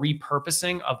lot more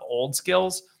repurposing of old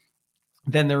skills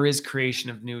than there is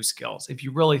creation of new skills. If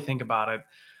you really think about it,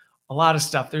 a lot of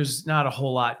stuff, there's not a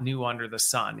whole lot new under the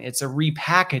sun. It's a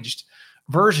repackaged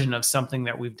version of something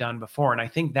that we've done before. And I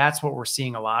think that's what we're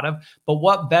seeing a lot of. But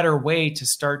what better way to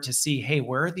start to see, hey,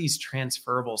 where are these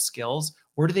transferable skills?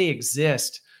 Where do they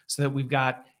exist so that we've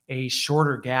got a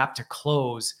shorter gap to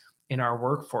close in our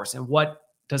workforce? And what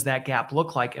does that gap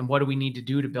look like? And what do we need to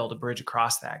do to build a bridge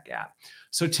across that gap?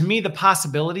 So to me, the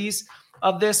possibilities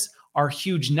of this are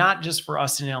huge, not just for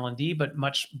us in L&D, but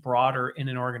much broader in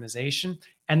an organization.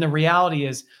 And the reality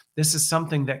is, this is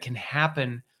something that can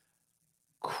happen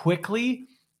quickly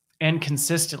and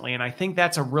consistently. And I think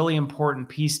that's a really important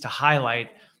piece to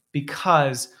highlight,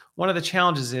 because one of the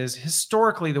challenges is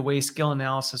historically the way skill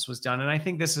analysis was done. And I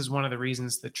think this is one of the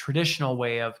reasons the traditional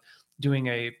way of doing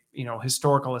a,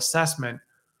 historical assessment,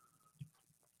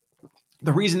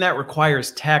 the reason that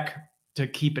requires tech to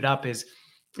keep it up is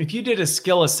if you did a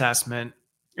skill assessment,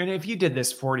 and if you did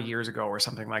this 40 years ago or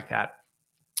something like that,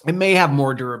 it may have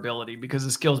more durability because the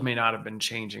skills may not have been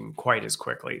changing quite as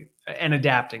quickly and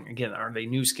adapting. Again, are they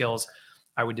new skills?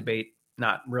 I would debate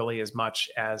not really as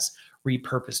much as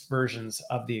repurposed versions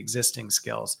of the existing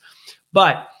skills.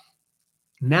 But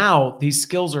now these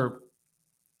skills are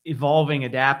evolving,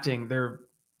 adapting, they're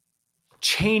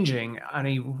changing on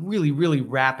a really, really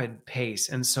rapid pace.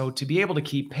 And so to be able to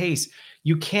keep pace,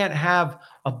 you can't have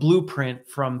a blueprint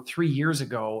from 3 years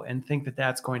ago and think that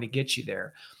that's going to get you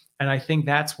there. And I think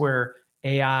that's where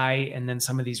AI and then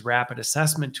some of these rapid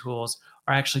assessment tools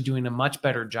are actually doing a much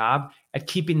better job at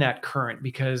keeping that current,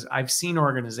 because I've seen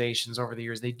organizations over the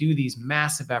years, they do these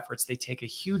massive efforts. They take a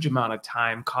huge amount of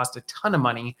time, cost a ton of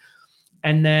money,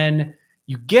 and then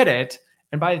you get it.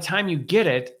 And by the time you get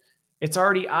it, it's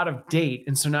already out of date.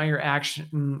 And so now you're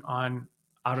acting on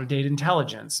out of date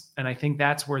intelligence. And I think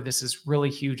that's where this is really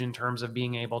huge in terms of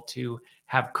being able to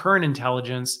have current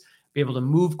intelligence, be able to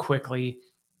move quickly,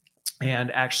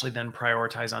 and actually then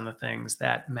prioritize on the things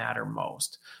that matter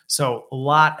most. So a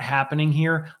lot happening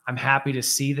here. I'm happy to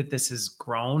see that this has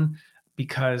grown,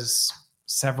 because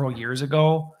several years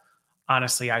ago,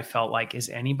 honestly, I felt like, is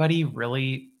anybody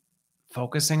really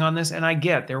focusing on this? And I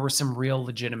get there were some real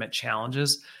legitimate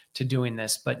challenges to doing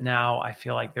this, but now I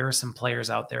feel like there are some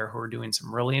players out there who are doing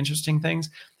some really interesting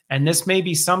things. And this may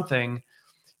be something,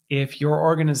 if your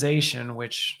organization,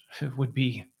 which would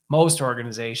be most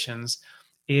organizations,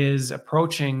 is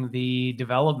approaching the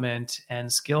development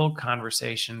and skill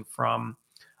conversation from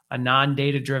a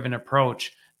non-data driven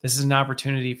approach, this is an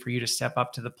opportunity for you to step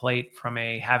up to the plate from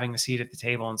having a seat at the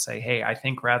table and say, hey, I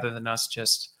think rather than us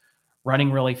just running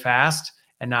really fast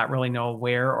and not really know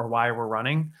where or why we're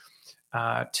running,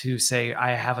 to say,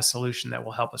 I have a solution that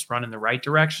will help us run in the right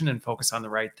direction and focus on the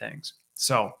right things.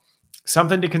 So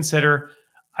something to consider.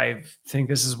 I think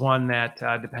this is one that,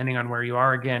 depending on where you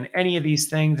are, again, any of these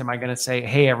things, am I going to say,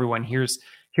 hey, everyone, here's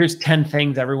 10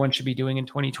 things everyone should be doing in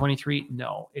 2023?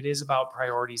 No, it is about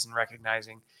priorities and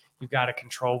recognizing you've got to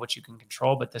control what you can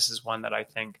control. But this is one that I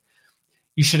think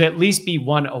you should at least be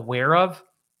aware of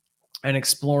and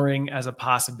exploring as a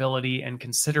possibility and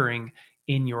considering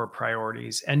in your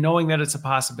priorities, and knowing that it's a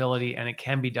possibility and it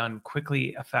can be done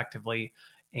quickly, effectively,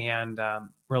 and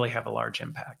really have a large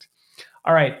impact.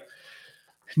 All right.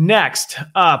 Next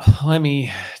up, let me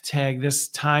tag this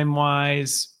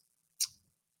time-wise.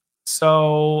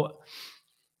 So,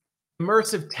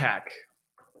 immersive tech.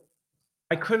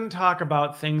 I couldn't talk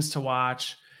about things to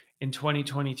watch in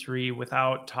 2023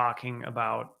 without talking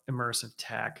about immersive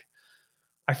tech.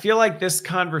 I feel like this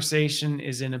conversation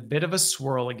is in a bit of a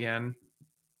swirl again.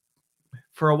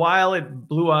 For a while, it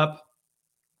blew up.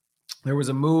 There was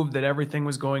a move that everything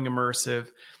was going immersive.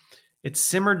 It's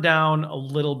simmered down a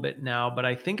little bit now, but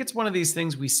I think it's one of these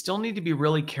things we still need to be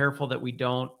really careful that we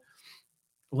don't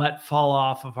let fall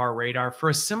off of our radar, for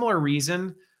a similar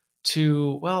reason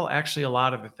to, well, actually a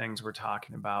lot of the things we're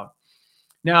talking about.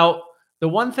 Now, the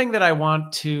one thing that I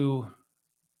want to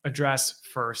address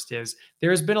first is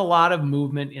there's been a lot of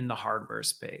movement in the hardware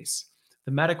space.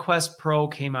 The MetaQuest Pro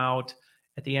came out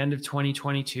at the end of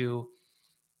 2022,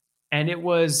 and it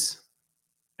was,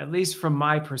 at least from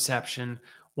my perception,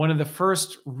 one of the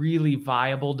first really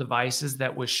viable devices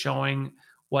that was showing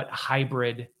what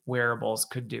hybrid wearables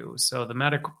could do. So the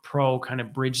Meta Pro kind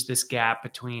of bridged this gap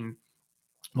between,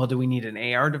 well, do we need an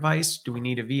AR device? Do we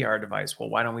need a VR device? Well,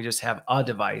 why don't we just have a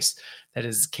device that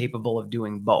is capable of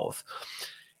doing both?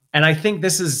 And I think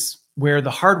this is where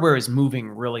the hardware is moving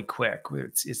really quick.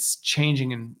 It's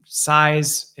changing in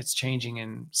size, it's changing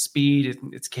in speed,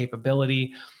 its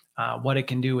capability. What it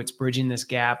can do, it's bridging this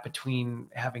gap between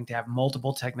having to have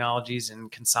multiple technologies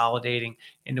and consolidating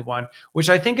into one, which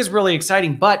I think is really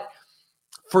exciting. But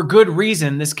for good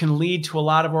reason, this can lead to a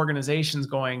lot of organizations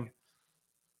going,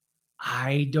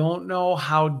 I don't know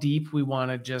how deep we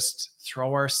want to just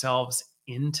throw ourselves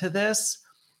into this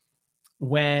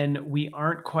when we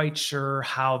aren't quite sure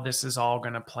how this is all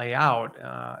going to play out.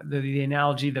 The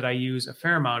analogy that I use a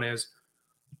fair amount is,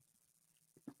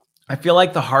 I feel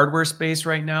like the hardware space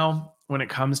right now, when it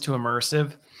comes to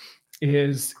immersive,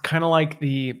 is kind of like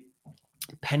the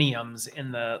Pentiums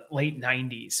in the late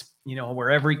 90s,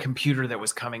 where every computer that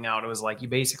was coming out, it was like you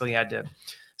basically had to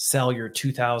sell your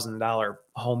 $2,000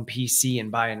 home PC and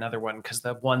buy another one because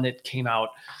the one that came out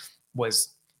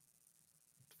was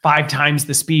 5 times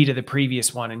the speed of the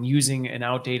previous one, and using an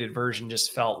outdated version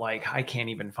just felt like I can't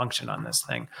even function on this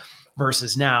thing.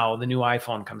 Versus now the new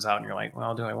iPhone comes out and you're like,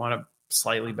 well, do I want a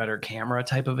slightly better camera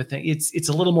type of a thing? It's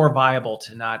a little more viable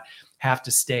to not have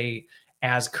to stay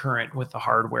as current with the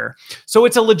hardware. So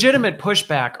it's a legitimate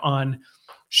pushback on,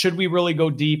 should we really go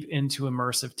deep into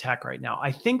immersive tech right now?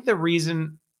 I think the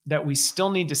reason that we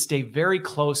still need to stay very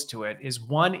close to it is,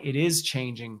 one, it is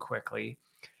changing quickly.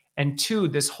 And two,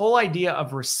 this whole idea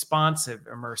of responsive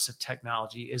immersive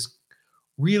technology is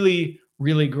really,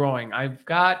 really growing. I've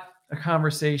got a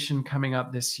conversation coming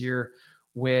up this year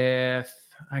with,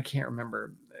 I can't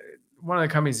remember, one of the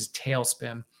companies is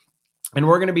Tailspin. And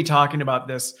we're going to be talking about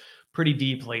this pretty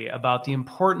deeply, about the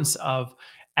importance of,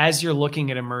 as you're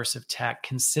looking at immersive tech,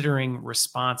 considering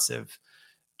responsive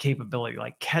capability.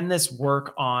 Like, can this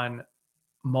work on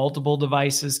multiple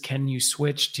devices? Can you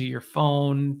switch to your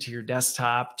phone, to your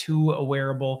desktop, to a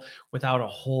wearable without a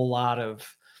whole lot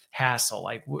of hassle?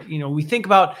 Like, you think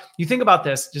about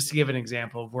this, just to give an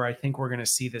example of where I think we're going to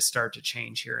see this start to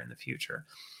change here in the future.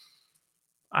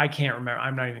 I can't remember.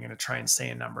 I'm not even going to try and say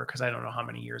a number because I don't know how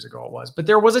many years ago it was, but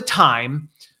there was a time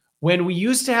when we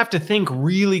used to have to think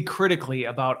really critically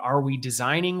about, are we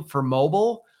designing for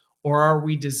mobile or are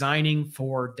we designing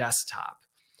for desktop?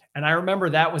 And I remember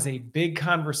that was a big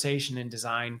conversation in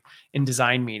design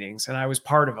meetings. And I was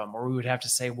part of them, where we would have to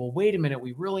say, well, wait a minute,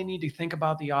 we really need to think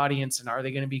about the audience. And are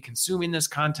they going to be consuming this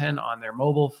content on their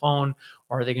mobile phone,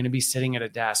 or are they going to be sitting at a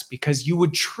desk? Because you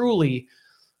would truly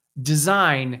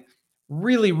design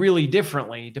really, really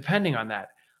differently depending on that.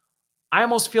 I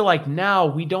almost feel like now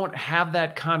we don't have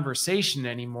that conversation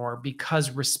anymore,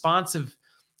 because responsive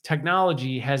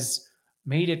technology has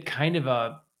made it kind of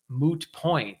a moot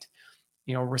point.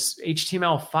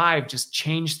 HTML5 just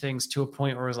changed things to a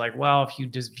point where it was like, well, if you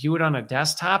just view it on a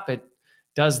desktop, it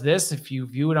does this. If you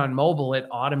view it on mobile, it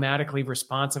automatically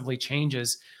responsively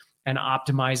changes and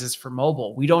optimizes for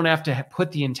mobile. We don't have to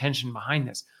put the intention behind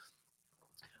this.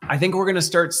 I think we're going to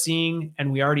start seeing,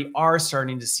 and we already are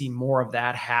starting to see, more of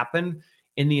that happen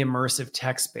in the immersive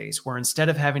tech space, where instead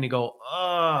of having to go,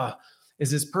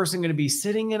 is this person going to be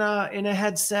sitting in a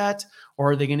headset,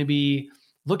 or are they going to be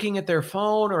looking at their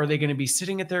phone, or are they going to be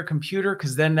sitting at their computer?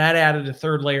 Because then that added a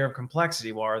third layer of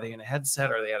complexity. Well, are they in a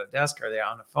headset? Are they at a desk? Are they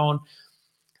on a phone?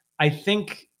 I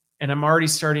think, and I'm already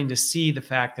starting to see the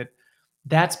fact that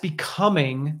that's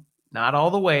becoming, not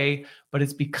all the way, but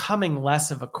it's becoming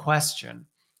less of a question.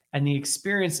 And the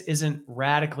experience isn't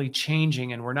radically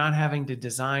changing, and we're not having to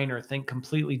design or think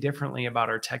completely differently about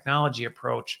our technology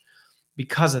approach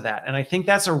because of that. And I think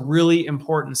that's a really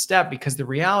important step, because the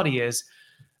reality is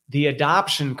the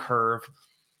adoption curve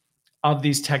of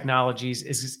these technologies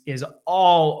is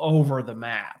all over the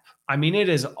map. I mean, it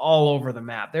is all over the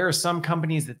map. There are some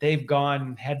companies that they've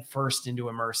gone headfirst into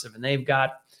immersive, and they've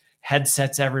got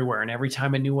headsets everywhere. And every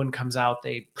time a new one comes out,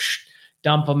 they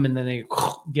dump them and then they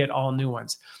get all new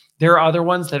ones. There are other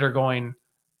ones that are going,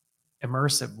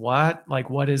 immersive, what?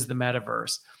 Like, what is the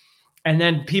metaverse? And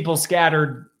then people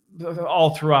scattered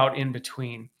all throughout in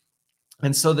between.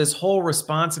 And so this whole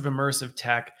responsive immersive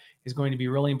tech is going to be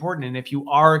really important. And if you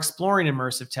are exploring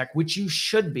immersive tech, which you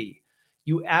should be,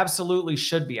 you absolutely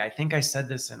should be. I think I said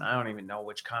this in, I don't even know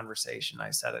which conversation I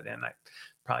said it in. I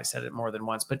probably said it more than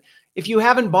once. But if you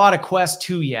haven't bought a Quest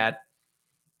 2 yet,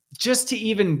 just to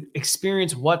even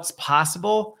experience what's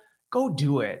possible, go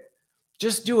do it.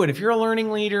 Just do it. If you're a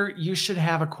learning leader, you should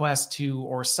have a Quest 2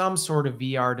 or some sort of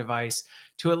VR device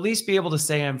to at least be able to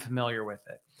say I'm familiar with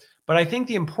it. But I think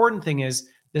the important thing is,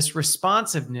 this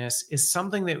responsiveness is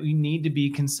something that we need to be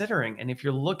considering. And if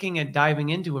you're looking at diving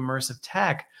into immersive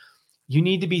tech, you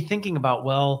need to be thinking about,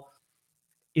 well,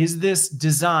 is this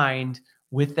designed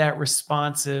with that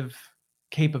responsive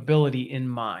capability in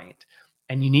mind?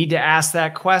 And you need to ask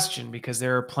that question, because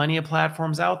there are plenty of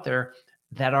platforms out there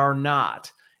that are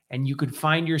not. And you could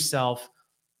find yourself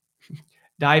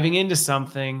diving into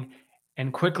something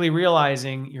and quickly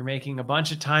realizing you're making a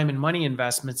bunch of time and money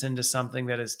investments into something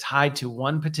that is tied to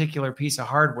one particular piece of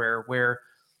hardware, where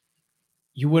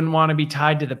you wouldn't want to be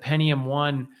tied to the Pentium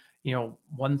 1,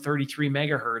 133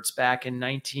 megahertz back in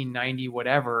 1990,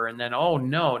 whatever. And then, oh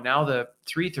no, now the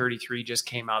 333 just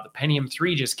came out. The Pentium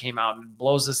 3 just came out and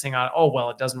blows this thing out. Oh, well,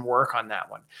 it doesn't work on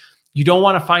that one. You don't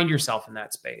want to find yourself in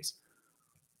that space.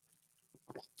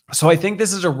 So I think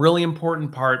this is a really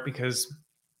important part, because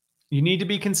you need to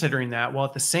be considering that, while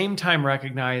at the same time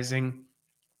recognizing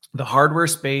the hardware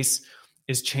space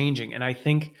is changing. And I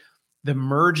think the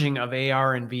merging of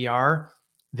AR and VR,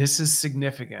 this is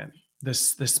significant. The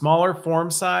smaller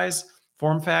form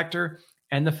factor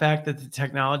and the fact that the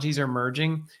technologies are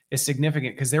merging is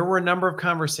significant, because there were a number of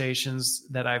conversations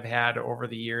that I've had over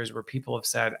the years where people have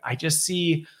said, I just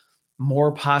see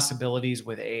more possibilities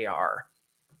with AR.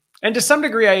 And to some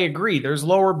degree, I agree. There's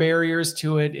lower barriers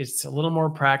to it. It's a little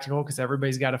more practical because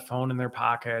everybody's got a phone in their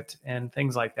pocket and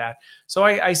things like that. So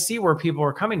I see where people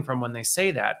are coming from when they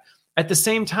say that. At the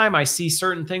same time, I see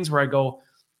certain things where I go,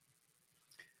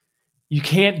 you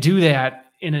can't do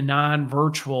that in a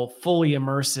non-virtual, fully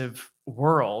immersive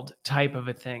world type of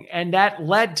a thing. And that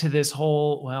led to this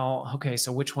whole, well, okay,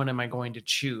 so which one am I going to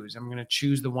choose? I'm going to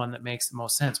choose the one that makes the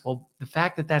most sense. Well, the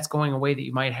fact that that's going away, that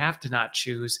you might have to not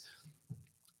choose,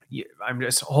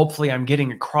 hopefully I'm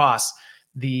getting across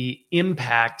the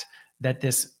impact that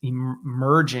this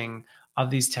merging of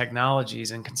these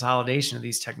technologies and consolidation of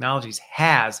these technologies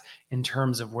has in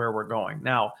terms of where we're going.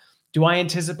 Now, do I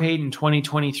anticipate in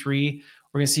 2023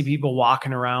 we're going to see people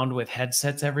walking around with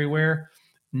headsets everywhere?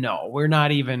 No, we're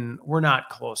not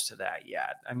close to that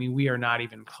yet. I mean, we are not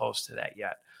even close to that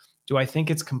yet. Do I think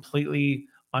it's completely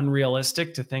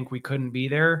unrealistic to think we couldn't be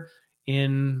there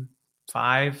in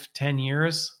 5-10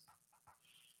 years?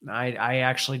 I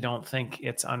actually don't think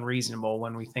it's unreasonable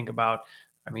when we think about,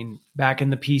 I mean, back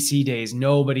in the PC days,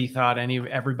 nobody thought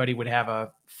everybody would have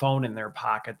a phone in their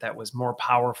pocket that was more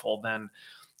powerful than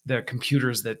the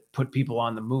computers that put people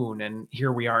on the moon. And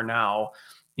here we are now,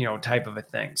 type of a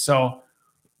thing. So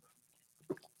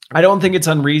I don't think it's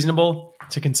unreasonable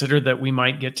to consider that we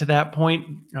might get to that point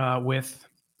with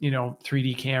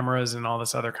 3D cameras and all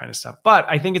this other kind of stuff. But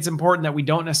I think it's important that we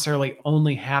don't necessarily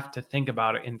only have to think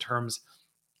about it in terms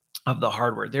of the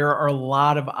hardware. There are a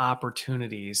lot of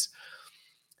opportunities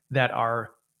that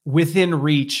are within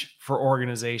reach for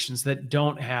organizations that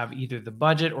don't have either the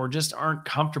budget or just aren't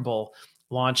comfortable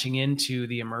launching into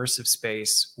the immersive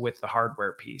space with the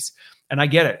hardware piece. And I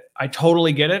get it. I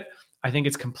totally get it. I think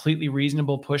it's completely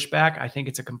reasonable pushback. I think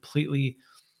it's a completely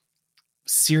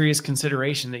serious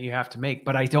consideration that you have to make.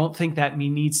 But I don't think that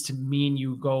needs to mean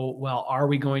you go, well, are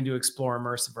we going to explore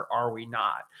immersive or are we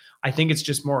not? I think it's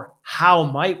just more, how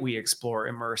might we explore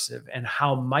immersive and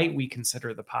how might we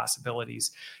consider the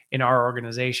possibilities in our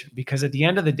organization? Because at the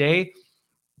end of the day,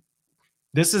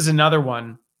 this is another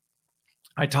one.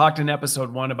 I talked in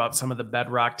episode 1 about some of the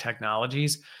bedrock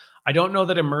technologies. I don't know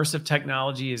that immersive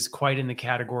technology is quite in the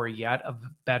category yet of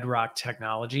bedrock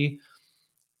technology.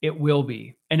 It will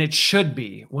be, and it should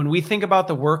be. When we think about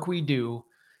the work we do,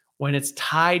 when it's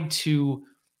tied to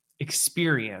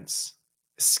experience,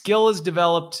 skill is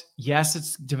developed. Yes,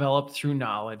 it's developed through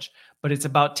knowledge, but it's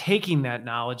about taking that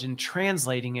knowledge and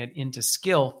translating it into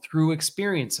skill through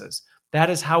experiences. That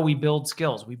is how we build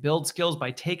skills. We build skills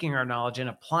by taking our knowledge and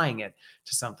applying it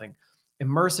to something.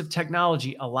 Immersive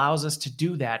technology allows us to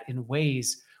do that in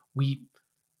ways we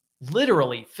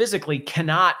literally, physically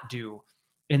cannot do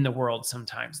in the world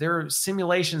sometimes. There are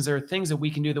simulations, there are things that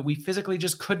we can do that we physically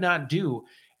just could not do.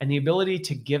 And the ability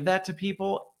to give that to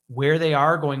people where they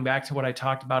are, going back to what I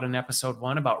talked about in episode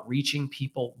 1 about reaching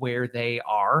people where they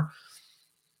are.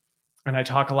 And I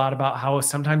talk a lot about how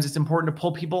sometimes it's important to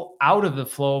pull people out of the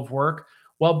flow of work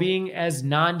while being as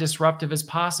non-disruptive as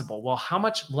possible. Well, how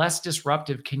much less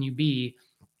disruptive can you be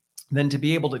than to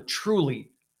be able to truly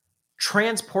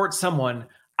transport someone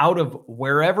out of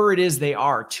wherever it is they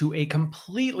are to a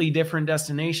completely different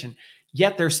destination,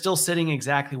 yet they're still sitting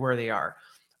exactly where they are?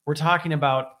 We're talking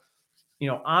about,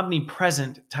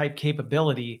 omnipresent type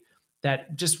capability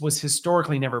that just was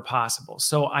historically never possible.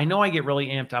 So I know I get really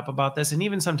amped up about this. And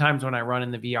even sometimes when I run in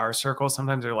the VR circle,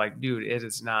 sometimes they're like, dude, it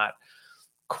is not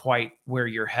quite where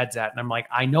your head's at. And I'm like,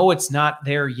 I know it's not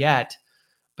there yet,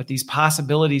 but these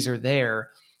possibilities are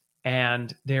there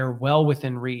and they're well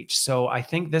within reach. So I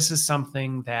think this is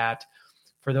something that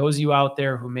for those of you out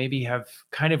there who maybe have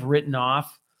kind of written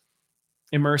off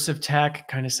immersive tech,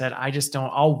 kind of said,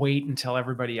 I'll wait until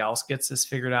everybody else gets this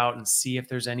figured out and see if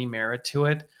there's any merit to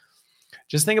it.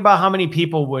 Just think about how many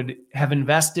people would have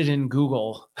invested in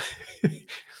Google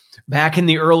back in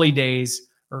the early days,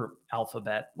 or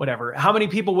Alphabet, whatever. How many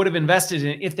people would have invested in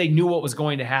it if they knew what was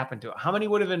going to happen to it? How many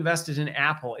would have invested in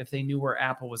Apple if they knew where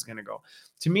Apple was going to go?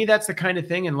 To me, that's the kind of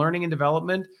thing in learning and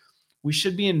development. We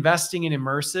should be investing in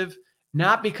immersive,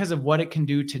 not because of what it can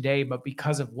do today, but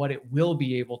because of what it will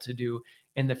be able to do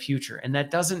in the future. And that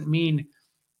doesn't mean,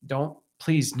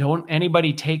 please don't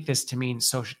anybody take this to mean,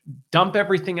 so dump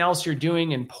everything else you're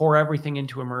doing and pour everything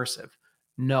into immersive.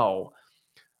 No.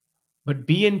 But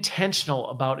be intentional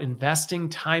about investing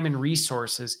time and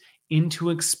resources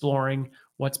into exploring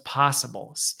what's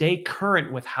possible. Stay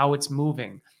current with how it's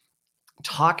moving.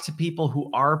 Talk to people who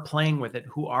are playing with it,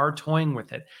 who are toying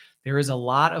with it. There is a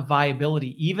lot of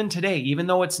viability even today, even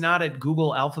though it's not at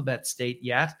Google Alphabet state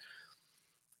yet.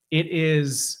 It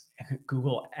is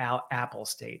Google Apple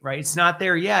state, right? It's not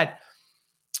there yet,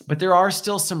 but there are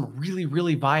still some really,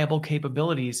 really viable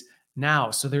capabilities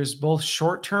now. So there's both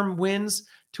short-term wins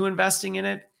to investing in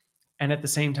it, and at the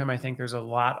same time, I think there's a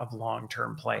lot of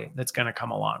long-term play that's going to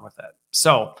come along with it.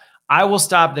 So I will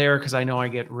stop there because I know I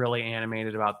get really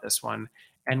animated about this one,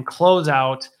 and close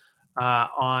out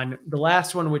on the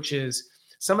last one, which is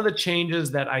some of the changes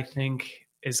that I think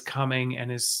is coming,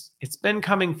 and it's been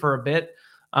coming for a bit,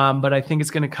 but I think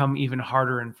it's going to come even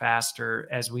harder and faster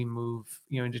as we move,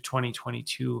 into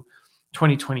 2022,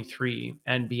 2023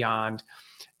 and beyond.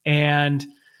 And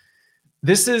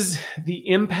this is the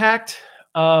impact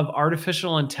of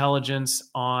artificial intelligence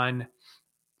on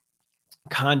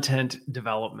content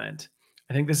development.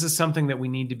 I think this is something that we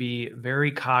need to be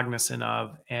very cognizant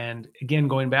of. And again,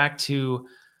 going back to,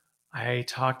 I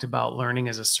talked about learning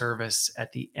as a service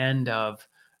at the end of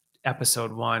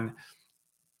episode 1.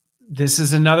 This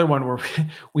is another one where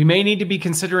we may need to be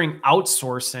considering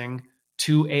outsourcing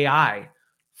to AI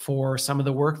for some of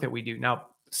the work that we do. Now,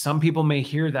 some people may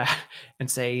hear that and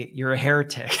say, you're a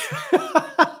heretic.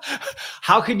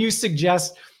 How can you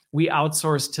suggest we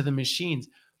outsource to the machines?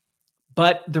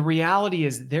 But the reality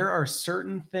is there are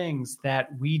certain things that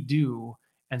we do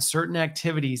and certain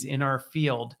activities in our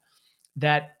field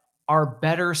that are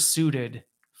better suited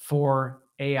for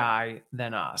AI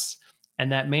than us.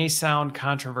 And that may sound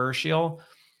controversial,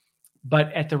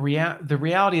 but at the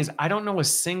reality is I don't know a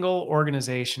single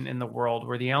organization in the world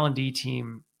where the L&D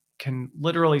team can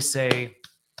literally say,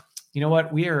 you know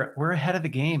what, we're ahead of the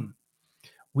game.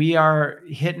 We are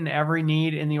hitting every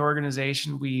need in the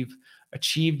organization. We've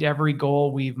achieved every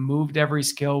goal. We've moved every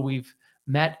skill. We've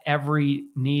met every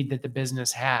need that the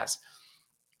business has.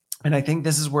 And I think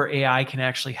this is where AI can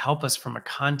actually help us from a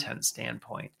content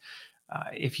standpoint.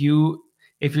 If you're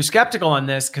skeptical on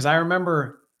this, because I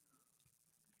remember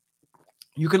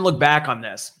you can look back on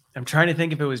this. I'm trying to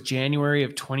think if it was January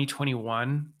of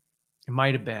 2021. It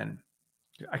might have been.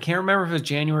 I can't remember if it was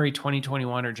January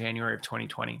 2021 or January of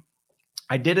 2020.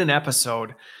 I did an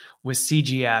episode with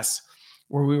CGS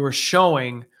where we were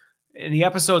showing, and the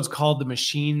episode's called The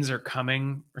Machines Are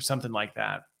Coming or something like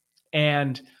that.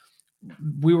 And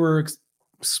we were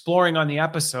exploring on the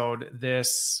episode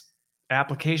this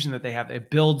application that they have. They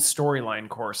build storyline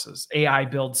courses, AI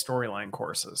build storyline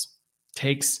courses.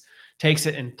 Takes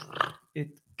it and it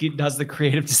does the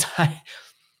creative design.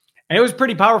 And it was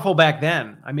pretty powerful back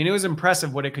then. I mean, it was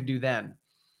impressive what it could do then.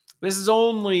 This is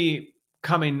only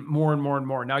coming more and more and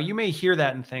more. Now, you may hear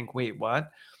that and think, wait,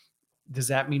 what? Does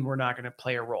that mean we're not going to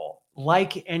play a role?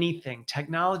 Like anything,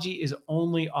 technology is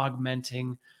only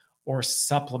augmenting or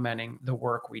supplementing the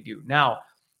work we do. Now,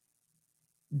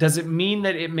 does it mean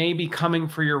that it may be coming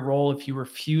for your role if you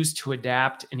refuse to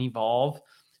adapt and evolve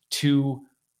to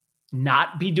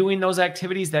not be doing those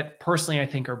activities that personally I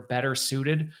think are better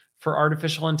suited for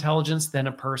artificial intelligence than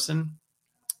a person?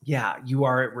 Yeah, you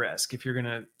are at risk if you're going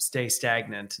to stay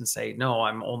stagnant and say, no,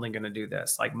 I'm only going to do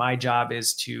this. Like, my job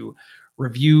is to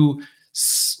review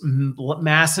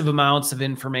massive amounts of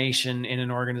information in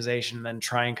an organization, and then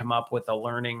try and come up with a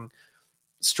learning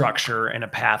structure and a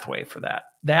pathway for that.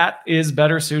 That is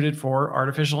better suited for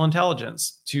artificial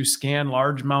intelligence to scan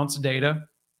large amounts of data,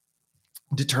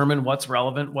 determine what's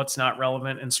relevant, what's not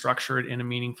relevant, and structure it in a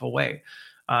meaningful way.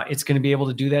 It's going to be able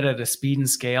to do that at a speed and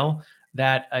scale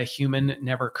that a human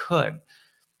never could.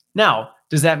 Now,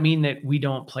 does that mean that we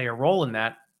don't play a role in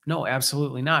that? No,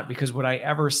 absolutely not. Because would I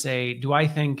ever say, do I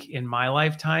think in my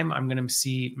lifetime, I'm going to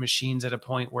see machines at a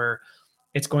point where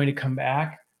it's going to come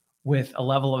back with a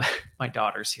level of, my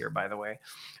daughter's here, by the way.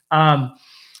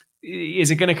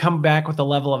 Is it going to come back with a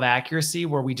level of accuracy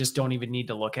where we just don't even need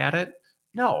to look at it?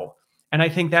 No. And I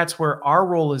think that's where our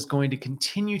role is going to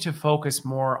continue to focus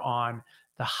more on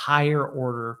the higher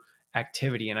order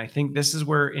activity. And I think this is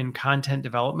where in content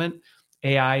development,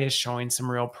 AI is showing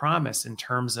some real promise in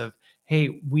terms of,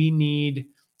 hey, we need,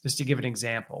 just to give an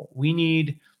example, we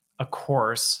need a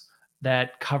course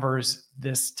that covers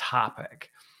this topic.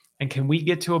 And can we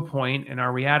get to a point, and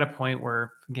are we at a point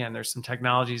where, again, there's some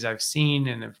technologies I've seen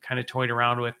and have kind of toyed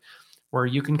around with, where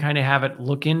you can kind of have it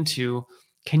look into,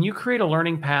 can you create a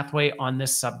learning pathway on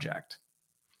this subject?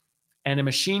 And a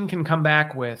machine can come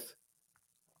back with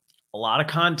a lot of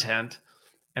content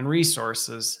and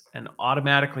resources and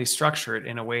automatically structure it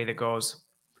in a way that goes,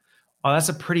 oh, that's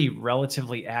a pretty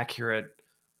relatively accurate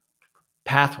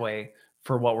pathway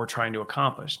for what we're trying to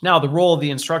accomplish. Now, the role of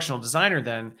the instructional designer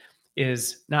then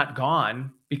is not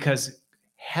gone, because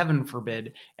heaven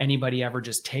forbid anybody ever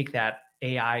just take that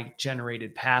AI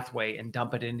generated pathway and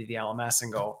dump it into the LMS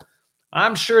and go,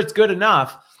 I'm sure it's good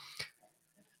enough.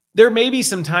 There may be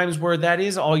some times where that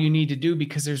is all you need to do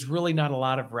because there's really not a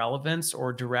lot of relevance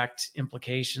or direct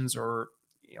implications or,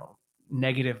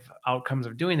 negative outcomes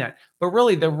of doing that. But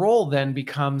really the role then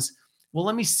becomes, well,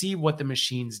 let me see what the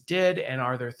machines did. And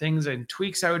are there things and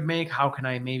tweaks I would make? How can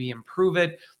I maybe improve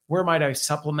it? Where might I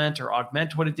supplement or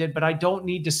augment what it did? But I don't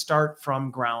need to start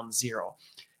from ground zero.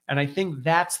 And I think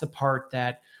that's the part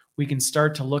that we can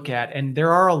start to look at. And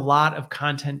there are a lot of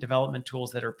content development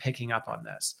tools that are picking up on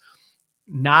this.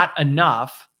 Not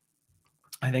enough.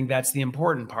 I think that's the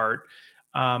important part.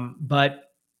 But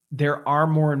there are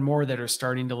more and more that are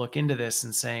starting to look into this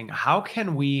and saying, how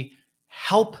can we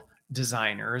help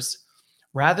designers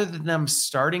rather than them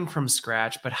starting from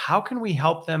scratch, but how can we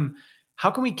help them? How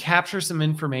can we capture some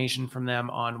information from them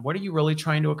on what are you really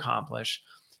trying to accomplish?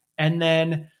 And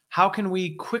then how can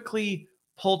we quickly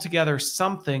pull together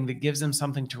something that gives them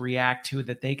something to react to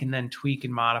that they can then tweak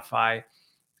and modify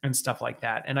and stuff like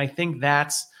that. And I think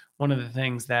that's one of the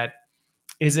things that,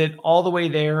 is it all the way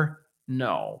there?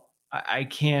 No, I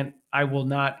can't, I will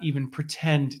not even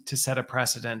pretend to set a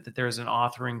precedent that there's an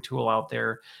authoring tool out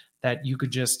there that you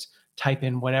could just type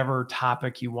in whatever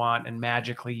topic you want and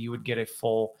magically you would get a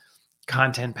full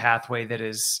content pathway that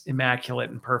is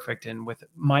immaculate and perfect. And with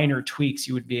minor tweaks,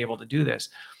 you would be able to do this.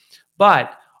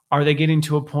 But are they getting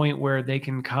to a point where they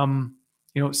can come,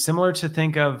 similar to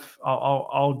think of,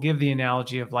 I'll give the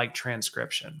analogy of like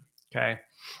transcription. Okay.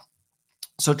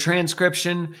 So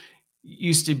transcription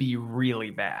used to be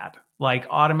really bad. Like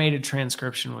automated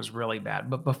transcription was really bad.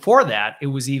 But before that, it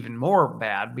was even more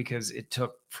bad because it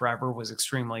took forever, was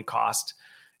extremely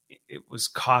it was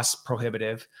cost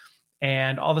prohibitive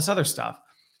and all this other stuff.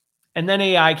 And then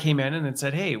AI came in and it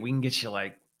said, hey, we can get you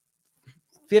like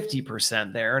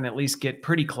 50% there and at least get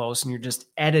pretty close. And you're just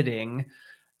editing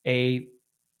a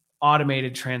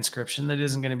automated transcription that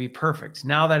isn't going to be perfect.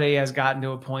 Now that AI has gotten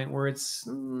to a point where it's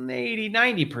 80,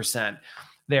 90%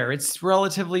 there, it's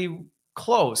relatively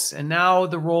close. And now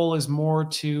the role is more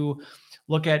to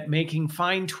look at making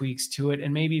fine tweaks to it.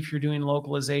 And maybe if you're doing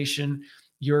localization,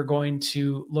 you're going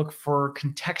to look for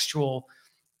contextual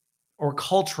or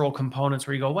cultural components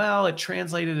where you go, well, it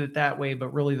translated it that way,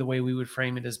 but really the way we would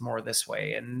frame it is more this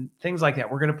way and things like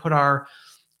that. We're going to put our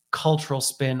cultural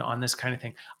spin on this kind of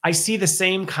thing. I see the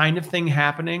same kind of thing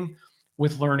happening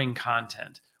with learning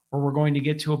content, where we're going to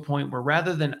get to a point where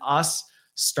rather than us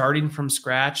starting from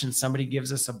scratch and somebody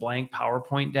gives us a blank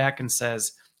PowerPoint deck and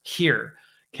says, here,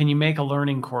 can you make a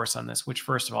learning course on this? Which,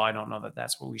 first of all, I don't know that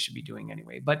that's what we should be doing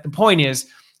anyway. But the point is,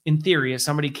 in theory, if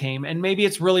somebody came and maybe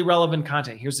it's really relevant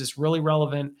content, here's this really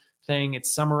relevant thing. It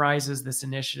summarizes this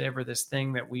initiative or this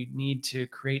thing that we need to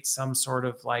create some sort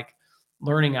of like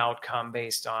learning outcome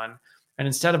based on. And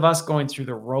instead of us going through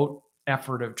the rote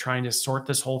effort of trying to sort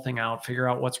this whole thing out, figure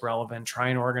out what's relevant, try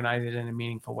and organize it in a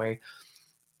meaningful way,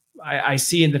 I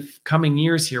see in the coming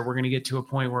years here, we're going to get to a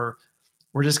point where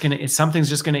we're just going to, something's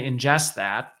just going to ingest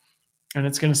that and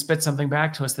it's going to spit something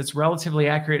back to us that's relatively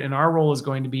accurate. And our role is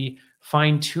going to be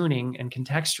fine tuning and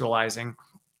contextualizing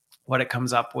what it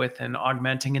comes up with and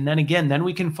augmenting. And then again, then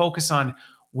we can focus on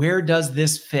where does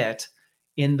this fit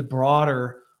in the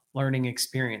broader learning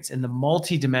experience, in the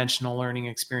multi-dimensional learning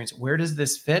experience. Where does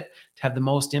this fit to have the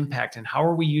most impact? And how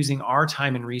are we using our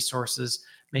time and resources,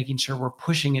 making sure we're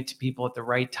pushing it to people at the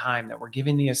right time, that we're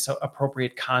giving the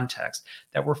appropriate context,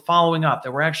 that we're following up,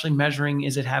 that we're actually measuring,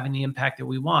 is it having the impact that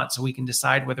we want, so we can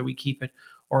decide whether we keep it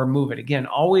or move it. Again,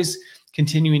 always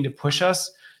continuing to push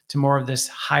us to more of this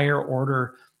higher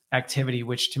order activity,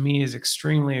 which to me is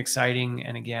extremely exciting.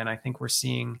 And again, I think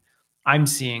I'm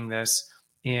seeing this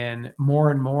in more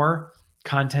and more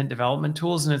content development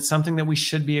tools. And it's something that we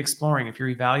should be exploring. If you're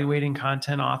evaluating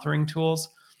content authoring tools,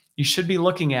 you should be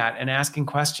looking at and asking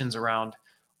questions around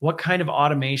what kind of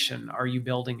automation are you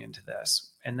building into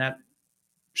this? And that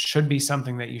should be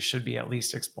something that you should be at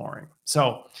least exploring.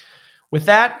 So with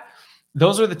that,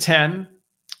 those are the 10.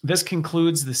 This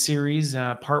concludes the series,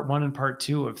 part 1 and part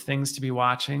 2 of things to be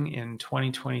watching in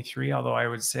 2023. Although I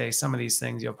would say some of these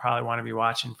things you'll probably want to be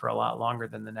watching for a lot longer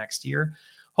than the next year.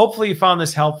 Hopefully you found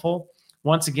this helpful.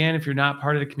 Once again, if you're not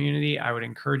part of the community, I would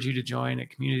encourage you to join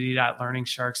at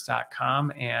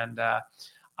community.learningsharks.com. And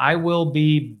I will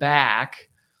be back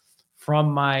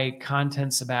from my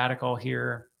content sabbatical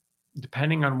here,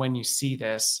 depending on when you see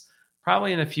this,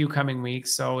 probably in a few coming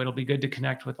weeks. So it'll be good to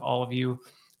connect with all of you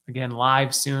again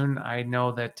live soon. I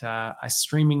know that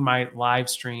streaming my live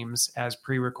streams as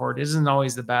pre-record isn't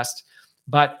always the best,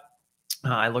 but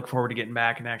I look forward to getting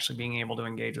back and actually being able to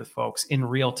engage with folks in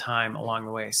real time along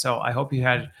the way. So I hope you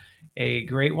had a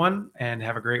great one and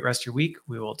have a great rest of your week.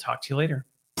 We will talk to you later.